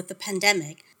struggling with the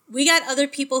pandemic. We got other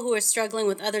people who are struggling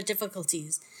with other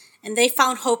difficulties, and they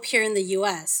found hope here in the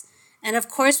U.S. And of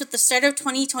course, with the start of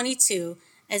 2022,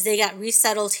 as they got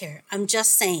resettled here. I'm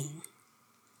just saying.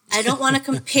 I don't want to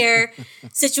compare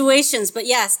situations, but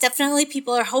yes, definitely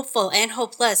people are hopeful and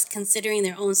hopeless considering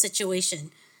their own situation,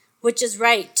 which is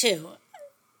right too.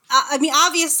 I mean,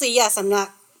 obviously, yes, I'm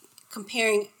not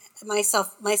comparing my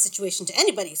situation to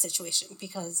anybody's situation,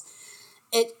 because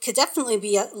it could definitely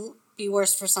be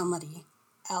worse for somebody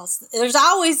else. There's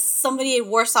always somebody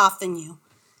worse off than you,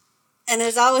 and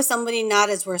there's always somebody not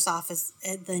as worse off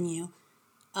than you.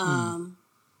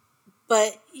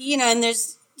 But, and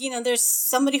there's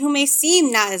somebody who may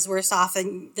seem not as worse off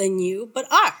than you, but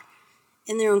are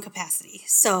in their own capacity.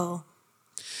 So,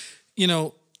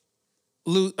 Lee,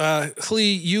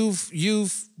 you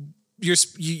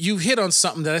hit on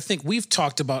something that I think we've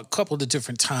talked about a couple of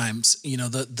different times.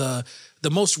 The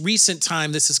most recent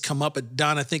time this has come up,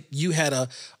 Don, I think you had a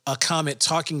comment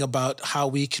talking about how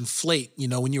we conflate.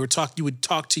 When you would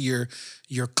talk to your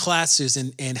classes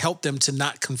and help them to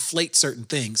not conflate certain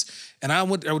things. And I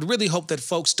would really hope that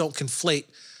folks don't conflate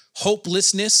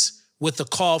hopelessness with the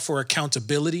call for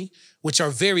accountability, which are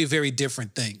very, very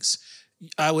different things.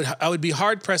 I would be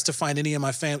hard pressed to find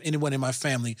anyone in my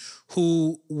family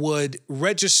who would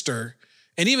register,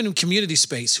 and even in community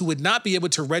space, who would not be able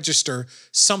to register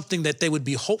something that they would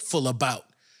be hopeful about.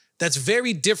 That's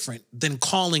very different than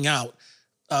calling out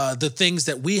the things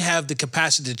that we have the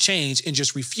capacity to change and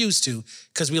just refuse to,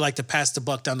 because we like to pass the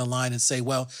buck down the line and say,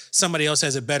 well, somebody else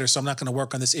has it better, so I'm not going to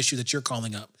work on this issue that you're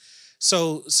calling up.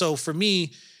 So for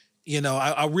me,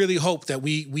 I really hope that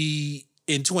we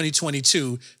in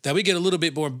 2022, that we get a little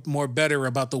bit more better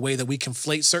about the way that we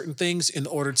conflate certain things in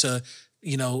order to,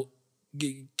 in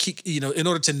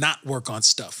order to not work on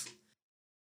stuff.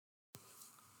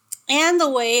 And the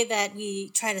way that we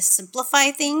try to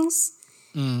simplify things.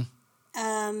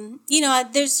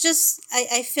 There's just,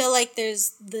 I feel like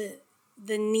there's the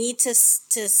need to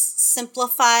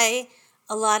simplify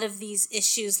a lot of these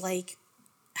issues, like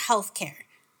healthcare.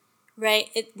 Right?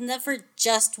 It's never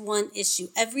just one issue.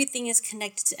 Everything is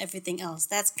connected to everything else.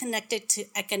 That's connected to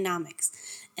economics,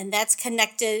 and that's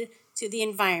connected to the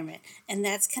environment, and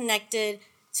that's connected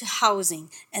to housing,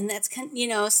 and that's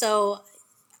so.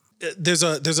 There's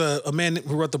a man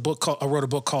who wrote a book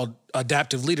called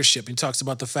Adaptive Leadership. He talks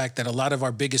about the fact that a lot of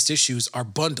our biggest issues are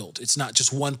bundled. It's not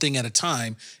just one thing at a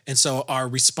time, and so our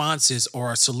responses or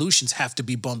our solutions have to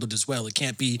be bundled as well. It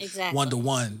can't be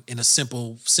one-to-one in a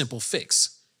simple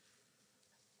fix.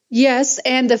 Yes,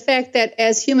 and the fact that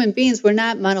as human beings, we're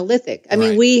not monolithic. I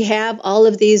mean, we have all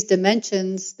of these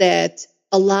dimensions that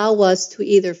allow us to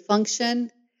either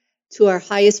function to our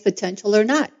highest potential or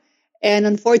not. And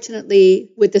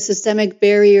unfortunately, with the systemic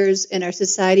barriers in our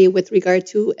society with regard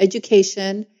to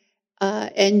education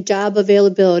and job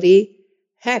availability,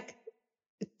 heck,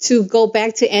 to go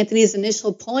back to Anthony's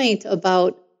initial point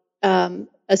about an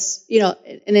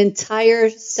entire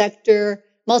sector,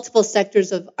 multiple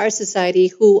sectors of our society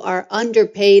who are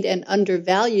underpaid and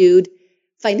undervalued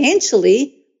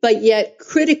financially, but yet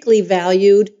critically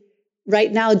valued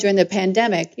right now during the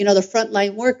pandemic. The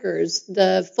frontline workers,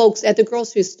 the folks at the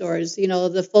grocery stores,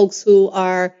 the folks who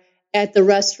are at the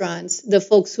restaurants, the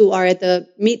folks who are at the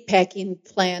meat packing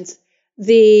plants,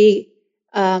 the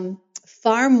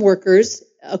farm workers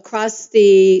across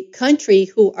the country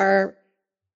who are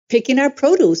picking our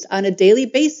produce on a daily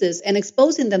basis and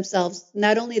exposing themselves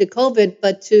not only to COVID,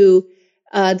 but to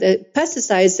the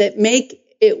pesticides that make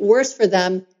it worse for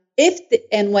them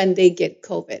and when they get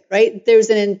COVID, right? There's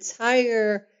an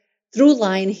entire through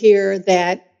line here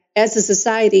that as a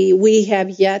society, we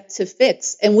have yet to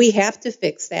fix, and we have to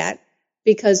fix that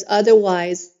because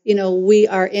otherwise, we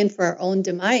are in for our own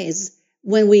demise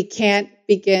when we can't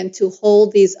begin to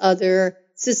hold these other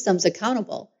systems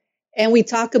accountable. And we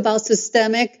talk about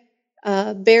systemic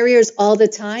barriers all the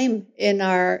time in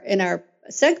our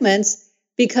segments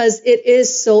because it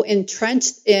is so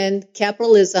entrenched in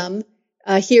capitalism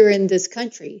here in this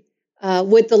country.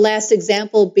 With the last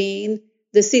example being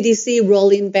the CDC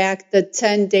rolling back the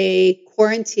 10-day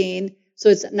quarantine, so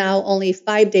it's now only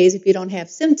 5 days if you don't have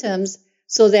symptoms,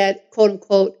 so that, quote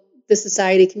unquote, the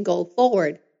society can go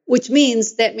forward, which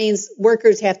means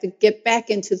workers have to get back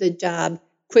into the job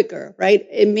quicker, right?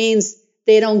 It means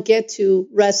they don't get to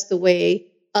rest the way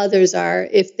others are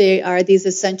if they are these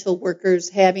essential workers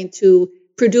having to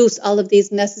produce all of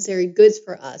these necessary goods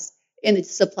for us in the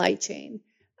supply chain.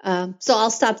 So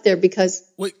I'll stop there because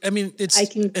I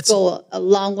can go a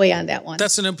long way on that one.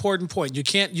 That's an important point. You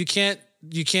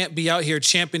can't be out here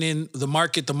championing the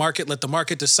market, let the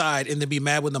market decide, and then be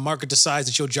mad when the market decides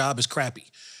that your job is crappy.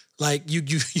 Like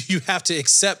you have to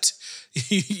accept.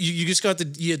 You just got to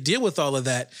deal with all of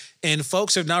that. And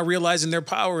folks are now realizing their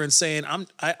power and saying,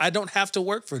 I don't have to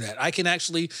work for that. I can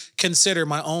actually consider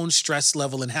my own stress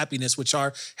level and happiness, which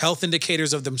are health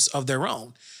indicators of their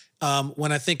own.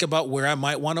 When I think about where I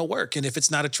might want to work, and if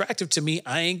it's not attractive to me,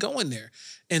 I ain't going there.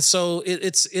 And so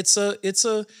it's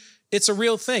a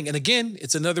real thing. And again,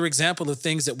 it's another example of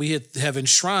things that we have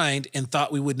enshrined and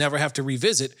thought we would never have to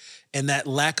revisit. And that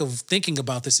lack of thinking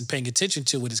about this and paying attention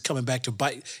to it is coming back to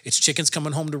bite. It's chickens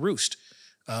coming home to roost,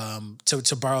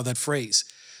 to borrow that phrase.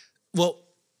 Well,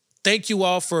 thank you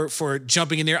all for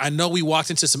jumping in there. I know we walked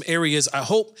into some areas. I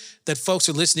hope that folks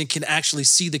who are listening can actually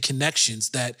see the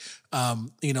connections that,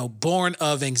 born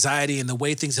of anxiety and the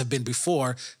way things have been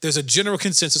before. There's a general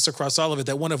consensus across all of it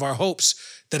that one of our hopes,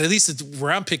 that at least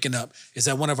where I'm picking up, is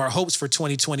that one of our hopes for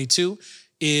 2022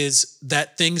 is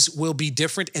that things will be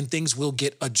different and things will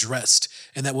get addressed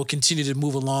and that will continue to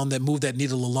move that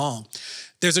needle along.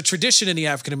 There's a tradition in the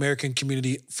African-American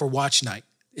community for Watch Night.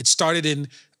 It started in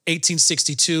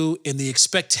 1862 in the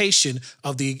expectation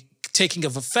of the taking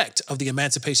of effect of the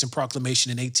Emancipation Proclamation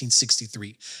in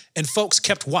 1863. And folks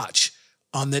kept watch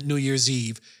on that New Year's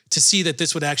Eve to see that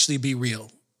this would actually be real.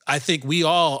 I think we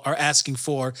all are asking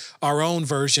for our own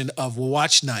version of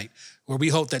Watch Night, where we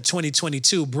hope that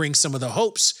 2022 brings some of the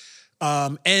hopes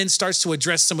and starts to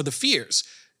address some of the fears,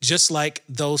 just like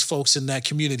those folks in that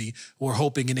community were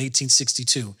hoping in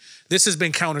 1862. This has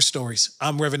been Counter Stories.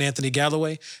 I'm Reverend Anthony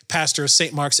Galloway, pastor of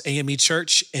St. Mark's AME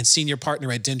Church and senior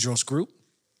partner at Dendros Group.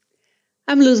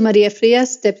 I'm Luz Maria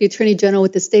Frias, Deputy Attorney General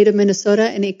with the state of Minnesota.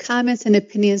 Any comments and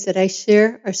opinions that I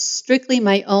share are strictly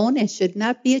my own and should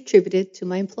not be attributed to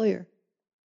my employer.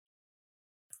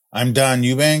 I'm Don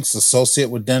Eubanks, associate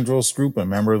with Dendros Group, a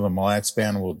member of the Mille Lacs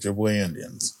Band of Ojibwe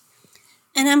Indians.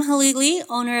 And I'm Halil Lee,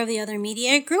 owner of the Other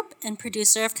Media Group and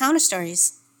producer of Counter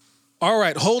Stories. All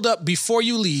right, hold up. Before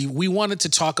you leave, we wanted to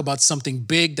talk about something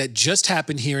big that just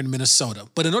happened here in Minnesota.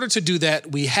 But in order to do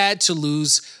that, we had to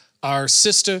lose our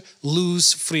sister,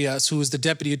 Luz Frias, who is the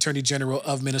Deputy Attorney General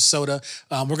of Minnesota.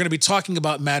 We're going to be talking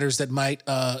about matters that might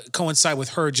coincide with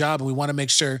her job, and we want to make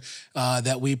sure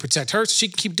that we protect her so she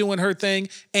can keep doing her thing,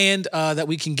 and that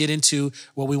we can get into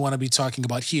what we want to be talking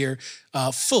about here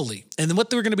fully. And then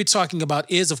what we're going to be talking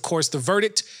about is, of course, the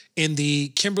verdict in the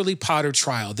Kimberly Potter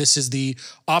trial. This is the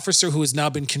officer who has now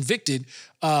been convicted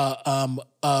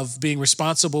of being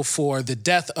responsible for the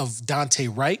death of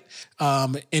Daunte Wright.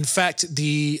 In fact,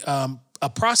 a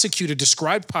prosecutor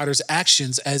described Potter's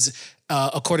actions as,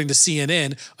 according to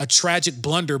CNN, a tragic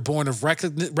blunder born of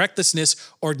recklessness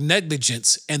or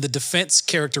negligence, and the defense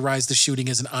characterized the shooting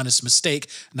as an honest mistake,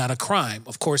 not a crime.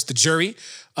 Of course, the jury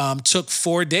took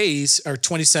 4 days or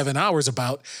 27 hours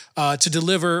to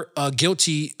deliver a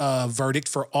guilty verdict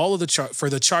for all of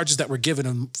the charges that were given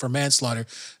him for manslaughter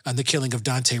and the killing of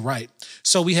Daunte Wright.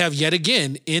 So we have yet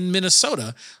again in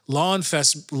Minnesota law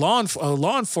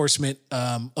enforcement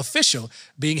official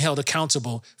being held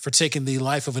accountable for taking the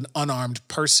life of an unarmed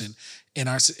person. And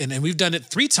we've done it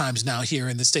 3 times now here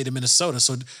in the state of Minnesota.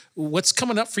 So what's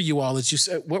coming up for you all? As you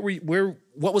said,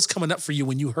 what was coming up for you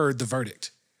when you heard the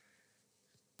verdict?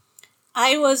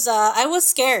 I was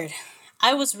scared.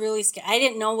 I was really scared. I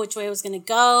didn't know which way it was going to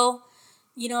go.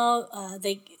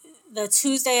 The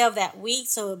Tuesday of that week,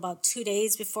 so about 2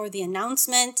 days before the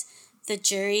announcement, the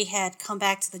jury had come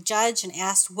back to the judge and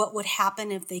asked what would happen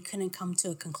if they couldn't come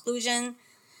to a conclusion.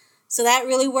 So that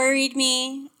really worried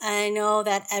me. I know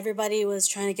that everybody was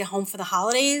trying to get home for the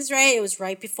holidays, right? It was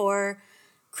right before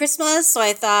Christmas. So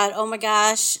I thought, oh my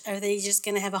gosh, are they just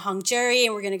going to have a hung jury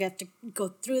and we're going to have to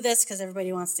go through this because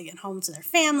everybody wants to get home to their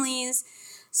families?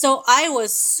 So I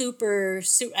was super,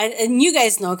 and you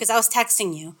guys know because I was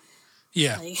texting you.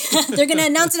 Yeah. Like, they're going to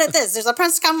announce it at this. There's a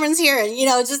press conference here. And,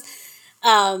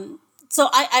 so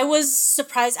I was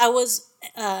surprised. I was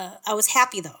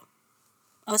happy though.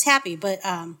 I was happy, but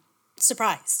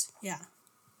surprised. Yeah.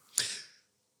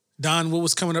 Don, what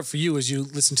was coming up for you as you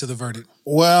listened to the verdict?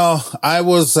 Well, I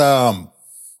was, I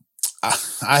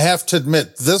have to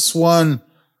admit, this one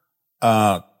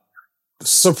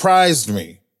surprised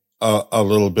me a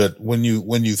little bit when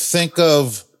you think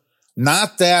of,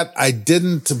 not that I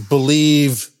didn't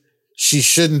believe she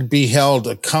shouldn't be held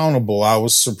accountable. I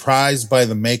was surprised by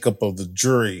the makeup of the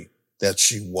jury that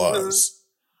she was.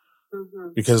 Mm-hmm.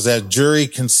 Because that jury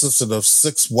consisted of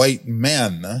 6 white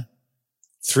men,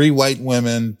 3 white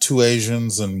women, 2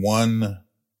 Asians, and 1,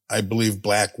 I believe,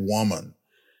 black woman.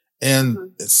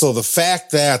 And so the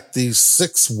fact that these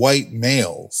 6 white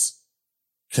males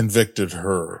convicted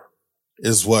her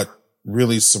is what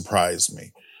really surprised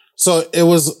me. So it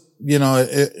was,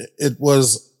 it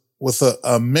was with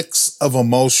a mix of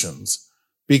emotions,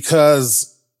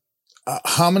 because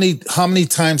how many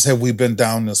times have we been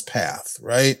down this path,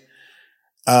 right?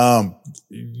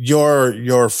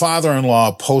 Your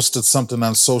father-in-law posted something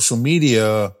on social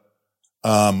media,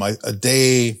 a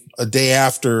day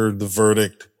after the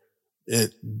verdict.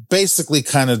 It basically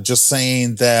kind of just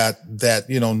saying that,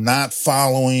 not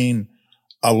following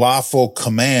a lawful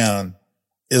command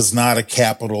is not a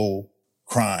capital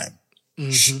crime,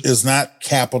 is not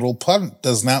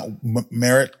does not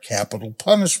merit capital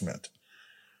punishment,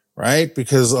 right?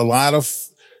 Because a lot of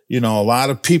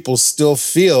people still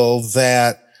feel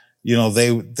that,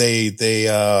 they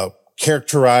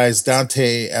characterize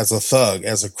Daunte as a thug,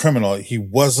 as a criminal. He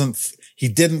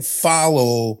didn't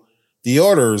follow the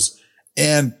orders.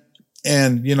 And,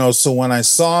 so when I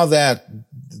saw that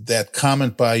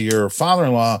comment by your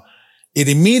father-in-law, it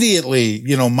immediately,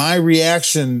 my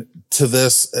reaction to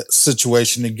this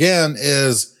situation again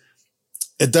is,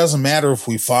 it doesn't matter if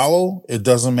we follow. It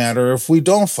doesn't matter if we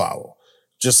don't follow.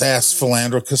 Just ask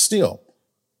Philando Castile,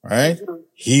 right?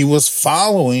 He was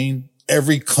following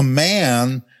every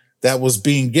command that was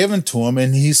being given to him,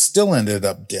 and he still ended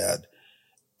up dead.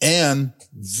 And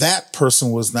that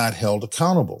person was not held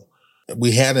accountable.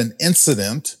 We had an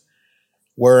incident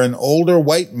where an older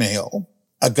white male,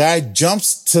 a guy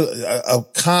jumps to, a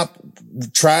cop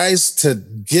tries to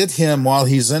get him while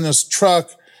he's in his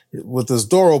truck with his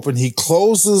door open. He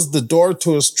closes the door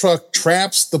to his truck,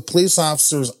 traps the police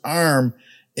officer's arm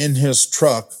in his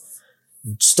truck,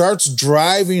 starts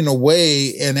driving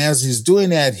away. And as he's doing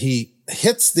that, he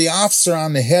hits the officer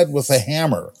on the head with a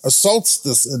hammer, assaults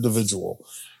this individual,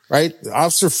 right? The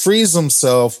officer frees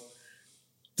himself.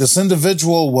 This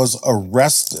individual was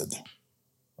arrested,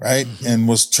 right? And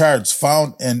was charged,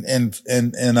 found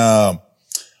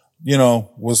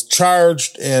was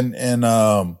charged and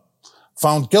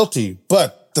found guilty.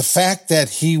 But the fact that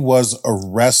he was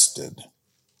arrested,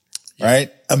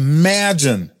 right?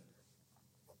 Imagine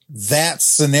that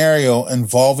scenario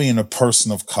involving a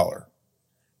person of color.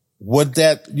 Would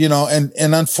that,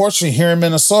 and unfortunately here in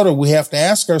Minnesota, we have to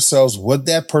ask ourselves, would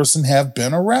that person have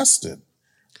been arrested?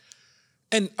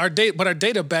 And our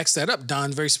data backs that up,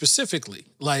 Don, very specifically.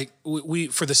 Like we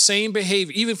for the same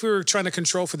behavior, even if we were trying to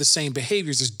control for the same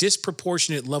behaviors, there's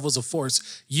disproportionate levels of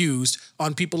force used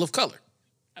on people of color.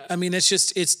 I mean,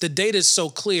 the data is so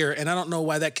clear, and I don't know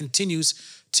why that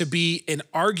continues to be an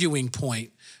arguing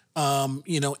point,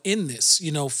 in this.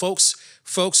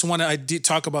 Folks want to, I did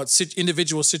talk about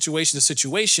individual situation to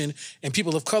situation, and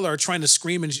people of color are trying to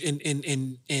scream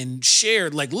and share,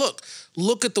 like,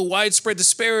 look at the widespread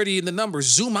disparity in the numbers,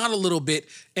 zoom out a little bit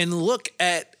and look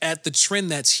at the trend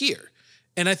that's here.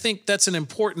 And I think that's an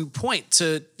important point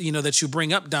to, that you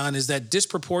bring up, Don, is that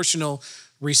disproportional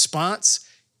response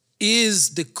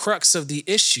is the crux of the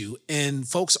issue, and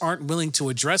folks aren't willing to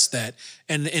address that.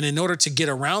 And in order to get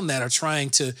around that, are trying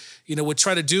to, would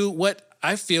try to do what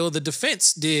I feel the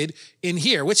defense did in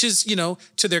here, which is,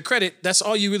 to their credit, that's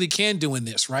all you really can do in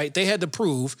this, right? They had to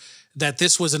prove that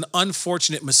this was an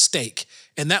unfortunate mistake,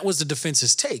 and that was the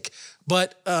defense's take.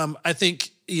 But I think,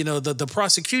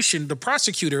 the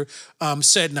prosecutor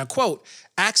said, and I quote,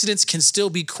 "Accidents can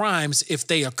still be crimes if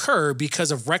they occur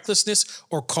because of recklessness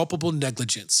or culpable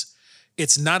negligence.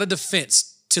 It's not a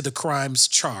defense to the crimes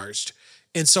charged."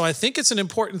 And so I think it's an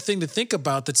important thing to think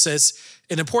about, that says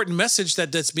an important message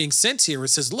that's being sent here. It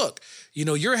says, look,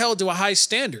 you're held to a high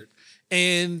standard.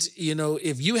 And,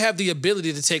 if you have the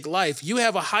ability to take life, you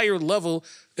have a higher level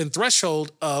and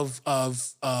threshold of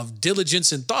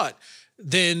diligence and thought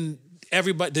than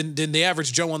everybody, than the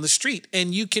average Joe on the street.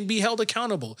 And you can be held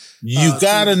accountable. You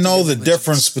got to know the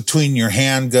difference between your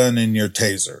handgun and your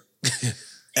taser.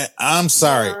 I'm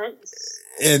sorry.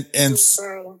 And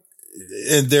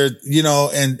there,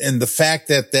 and the fact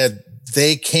that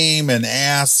they came and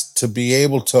asked to be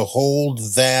able to hold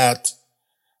that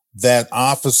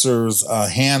officer's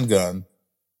handgun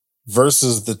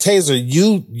versus the taser,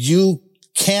 you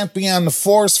can't be on the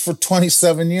force for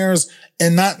 27 years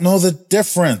and not know the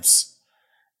difference.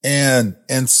 And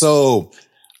so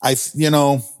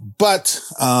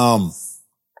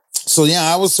so yeah,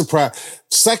 I was surprised.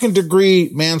 Second degree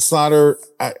manslaughter,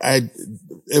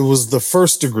 it was the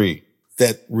first degree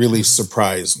that really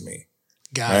surprised me.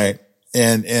 Got right.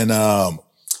 It.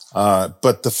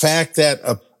 But the fact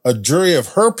that a jury of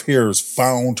her peers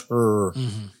found her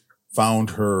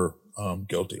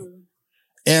guilty.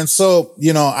 And so,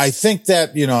 I think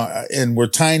that, and we're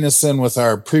tying this in with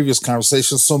our previous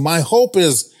conversation. So my hope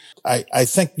is, I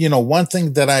think, one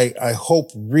thing that I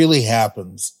hope really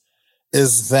happens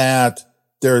is that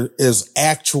there is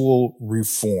actual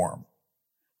reform,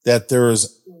 that there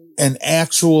is an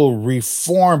actual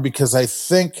reform, because I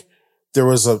think there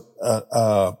was a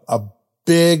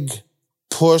big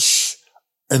push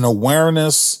and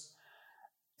awareness.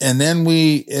 And then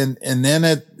we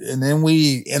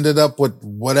ended up with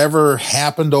whatever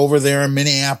happened over there in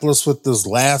Minneapolis with this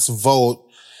last vote,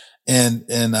 and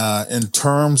in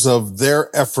terms of their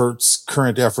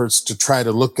current efforts to try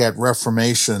to look at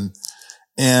reformation.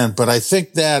 But I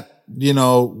think that,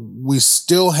 we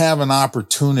still have an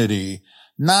opportunity,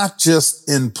 not just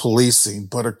in policing,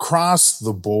 but across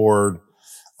the board,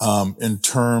 in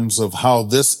terms of how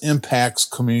this impacts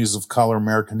communities of color,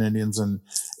 American Indians and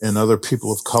other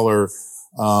people of color,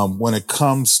 when it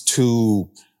comes to,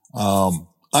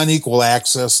 unequal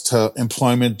access to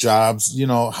employment, jobs,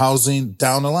 housing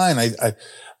down the line.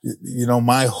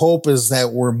 My hope is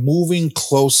that we're moving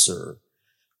closer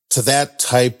to that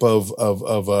type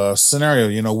of scenario.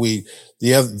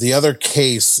 The other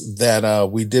case that,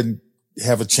 we didn't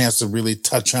have a chance to really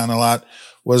touch on a lot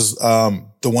was,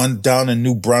 the one down in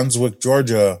New Brunswick,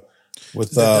 Georgia,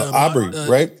 with Aubrey,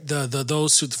 right?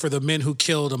 For the men who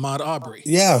killed Ahmaud Aubrey.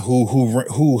 Yeah,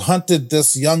 who hunted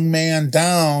this young man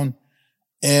down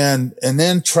and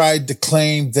then tried to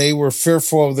claim they were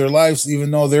fearful of their lives,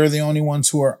 even though they're the only ones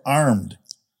who are armed.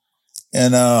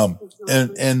 And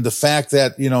the fact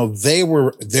that,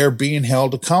 they're being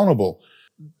held accountable.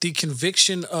 The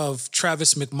conviction of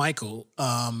Travis McMichael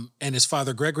and his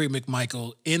father Gregory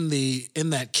McMichael in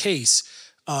that case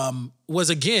was,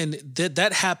 again,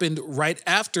 that happened right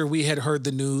after we had heard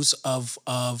the news of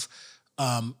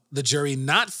the jury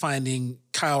not finding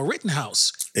Kyle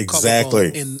Rittenhouse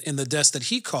exactly in the deaths that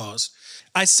he caused.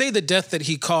 I say the death that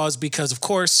he caused because, of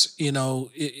course,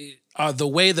 the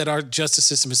way that our justice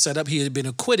system is set up, he had been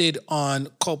acquitted on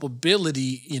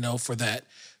culpability,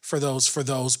 for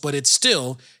those, but it's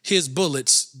still his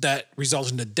bullets that result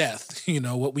in the death.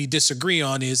 What we disagree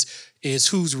on is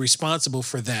who's responsible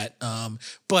for that.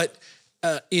 But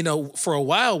for a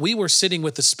while we were sitting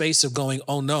with the space of going,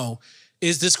 oh no,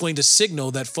 is this going to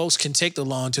signal that folks can take the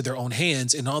law into their own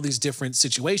hands in all these different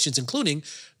situations, including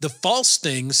the false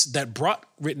things that brought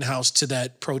Rittenhouse to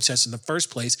that protest in the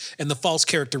first place, and the false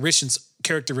characterizations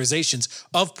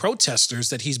of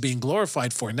protesters that he's being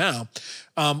glorified for now,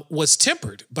 was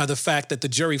tempered by the fact that the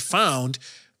jury found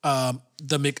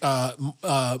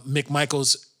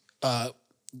McMichael's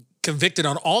convicted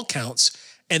on all counts,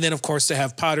 and then of course to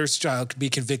have Potter's child be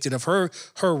convicted of her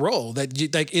role. That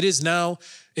it is now,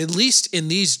 at least in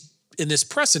this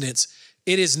precedence,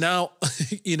 it is now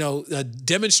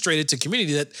demonstrated to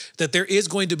community that there is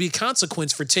going to be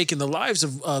consequence for taking the lives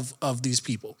of these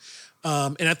people.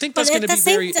 And I think that's going to be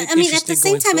very interesting. At the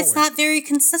same time, going it's not very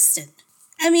consistent.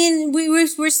 I mean,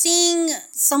 we're seeing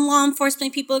some law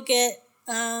enforcement people get,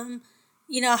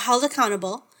 held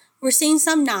accountable. We're seeing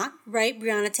some not, right?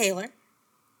 Breonna Taylor,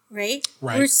 right?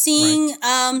 Right. We're seeing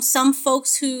some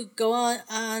folks who go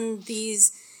on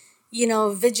these,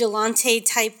 vigilante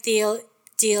type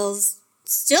deals.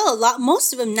 Still,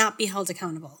 most of them not be held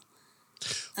accountable.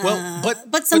 Well,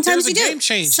 but sometimes there's a you game do.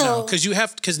 change now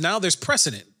because now there's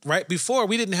precedent, right? Before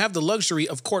we didn't have the luxury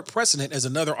of court precedent as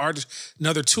another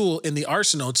tool in the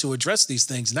arsenal to address these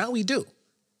things. Now we do.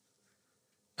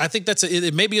 I think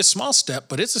it may be a small step,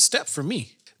 but it's a step for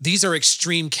me. These are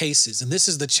extreme cases, and this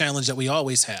is the challenge that we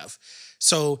always have.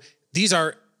 So these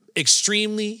are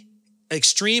extreme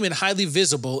and highly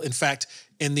visible. In fact,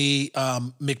 in the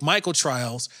McMichael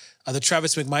trials, the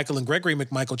Travis McMichael and Gregory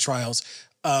McMichael trials,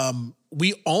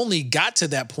 we only got to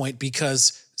that point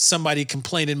because somebody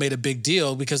complained and made a big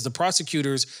deal because the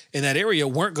prosecutors in that area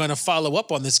weren't going to follow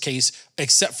up on this case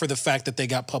except for the fact that they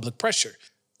got public pressure.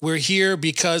 We're here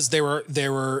because there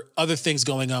were other things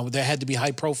going on. There had to be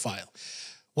high profile.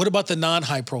 What about the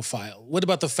non-high profile? What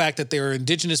about the fact that there are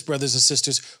indigenous brothers and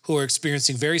sisters who are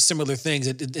experiencing very similar things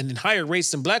and in higher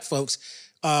rates than black folks,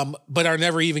 but are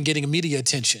never even getting media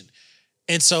attention?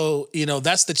 And so,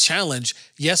 that's the challenge.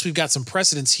 Yes, we've got some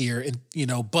precedents here,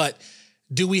 but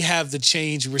do we have the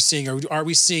change we're seeing? Or are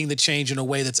we seeing the change in a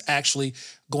way that's actually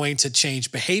going to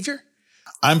change behavior?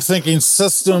 I'm thinking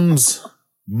systems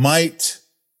might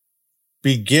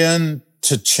begin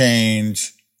to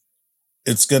change.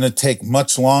 It's going to take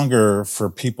much longer for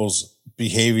people's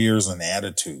behaviors and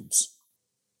attitudes.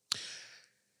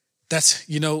 That's,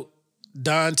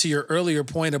 Don, to your earlier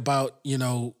point about,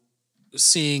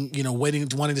 seeing,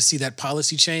 wanting to see that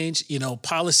policy change,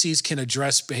 policies can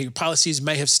address behavior. Policies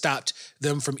may have stopped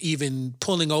them from even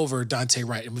pulling over Daunte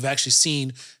Wright. And we've actually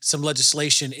seen some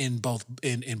legislation in both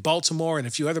in Baltimore and a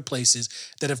few other places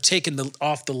that have taken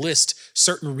off the list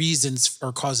certain reasons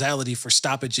or causality for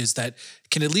stoppages that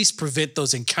can at least prevent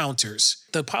those encounters.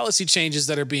 The policy changes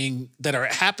that are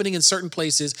happening in certain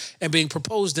places and being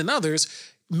proposed in others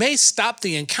may stop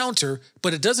the encounter,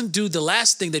 but it doesn't do the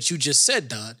last thing that you just said,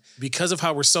 Don, because of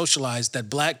how we're socialized, that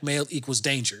black male equals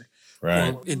danger.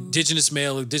 Right. Or indigenous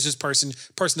male, or indigenous person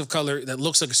of color that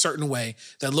looks like a certain way,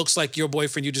 that looks like your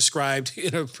boyfriend you described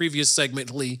in a previous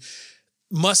segment, Lee,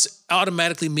 must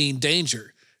automatically mean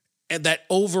danger. And that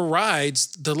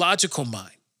overrides the logical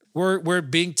mind. We're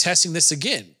testing this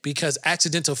again because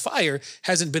accidental fire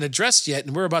hasn't been addressed yet,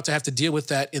 and we're about to have to deal with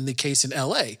that in the case in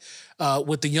L.A.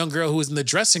 With the young girl who was in the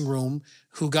dressing room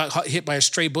who got hit by a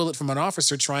stray bullet from an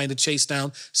officer trying to chase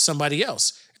down somebody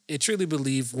else. I truly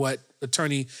believe what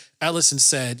Attorney Ellison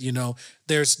said.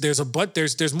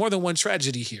 There's more than one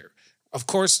tragedy here. Of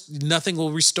course, nothing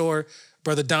will restore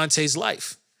Brother Daunte's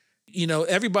life.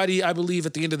 Everybody, I believe,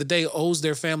 at the end of the day, owes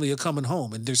their family a coming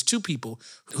home. And there's two people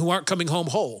who aren't coming home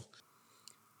whole.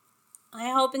 I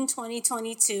hope in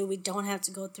 2022 we don't have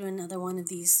to go through another one of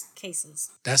these cases.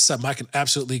 That's something I can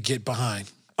absolutely get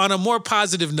behind. On a more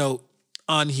positive note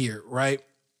on here, right?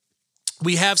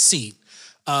 We have seen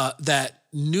that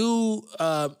new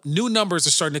numbers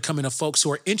are starting to come in of folks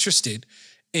who are interested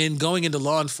in going into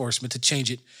law enforcement to change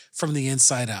it from the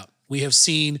inside out. We have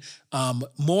seen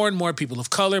more and more people of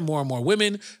color, more and more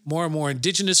women, more and more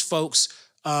indigenous folks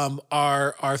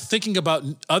are thinking about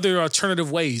other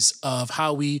alternative ways of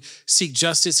how we seek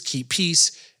justice, keep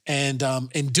peace, and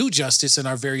do justice in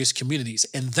our various communities.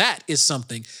 And that is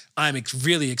something I'm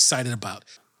really excited about.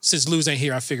 Since Luz ain't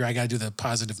here, I figure I got to do the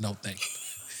positive note thing.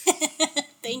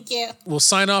 Thank you. We'll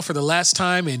sign off for the last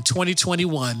time in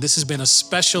 2021. This has been a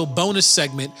special bonus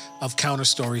segment of Counter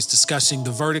Stories discussing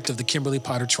the verdict of the Kimberly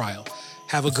Potter trial.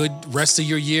 Have a good rest of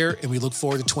your year, and we look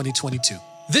forward to 2022.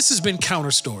 This has been Counter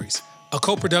Stories, a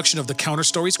co-production of the Counter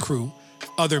Stories crew,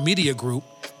 Other Media Group,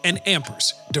 and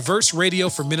Ampers, diverse radio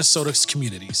for Minnesota's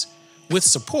communities, with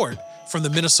support from the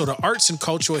Minnesota Arts and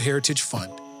Cultural Heritage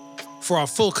Fund. For our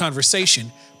full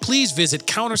conversation, please visit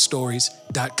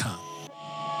counterstories.com.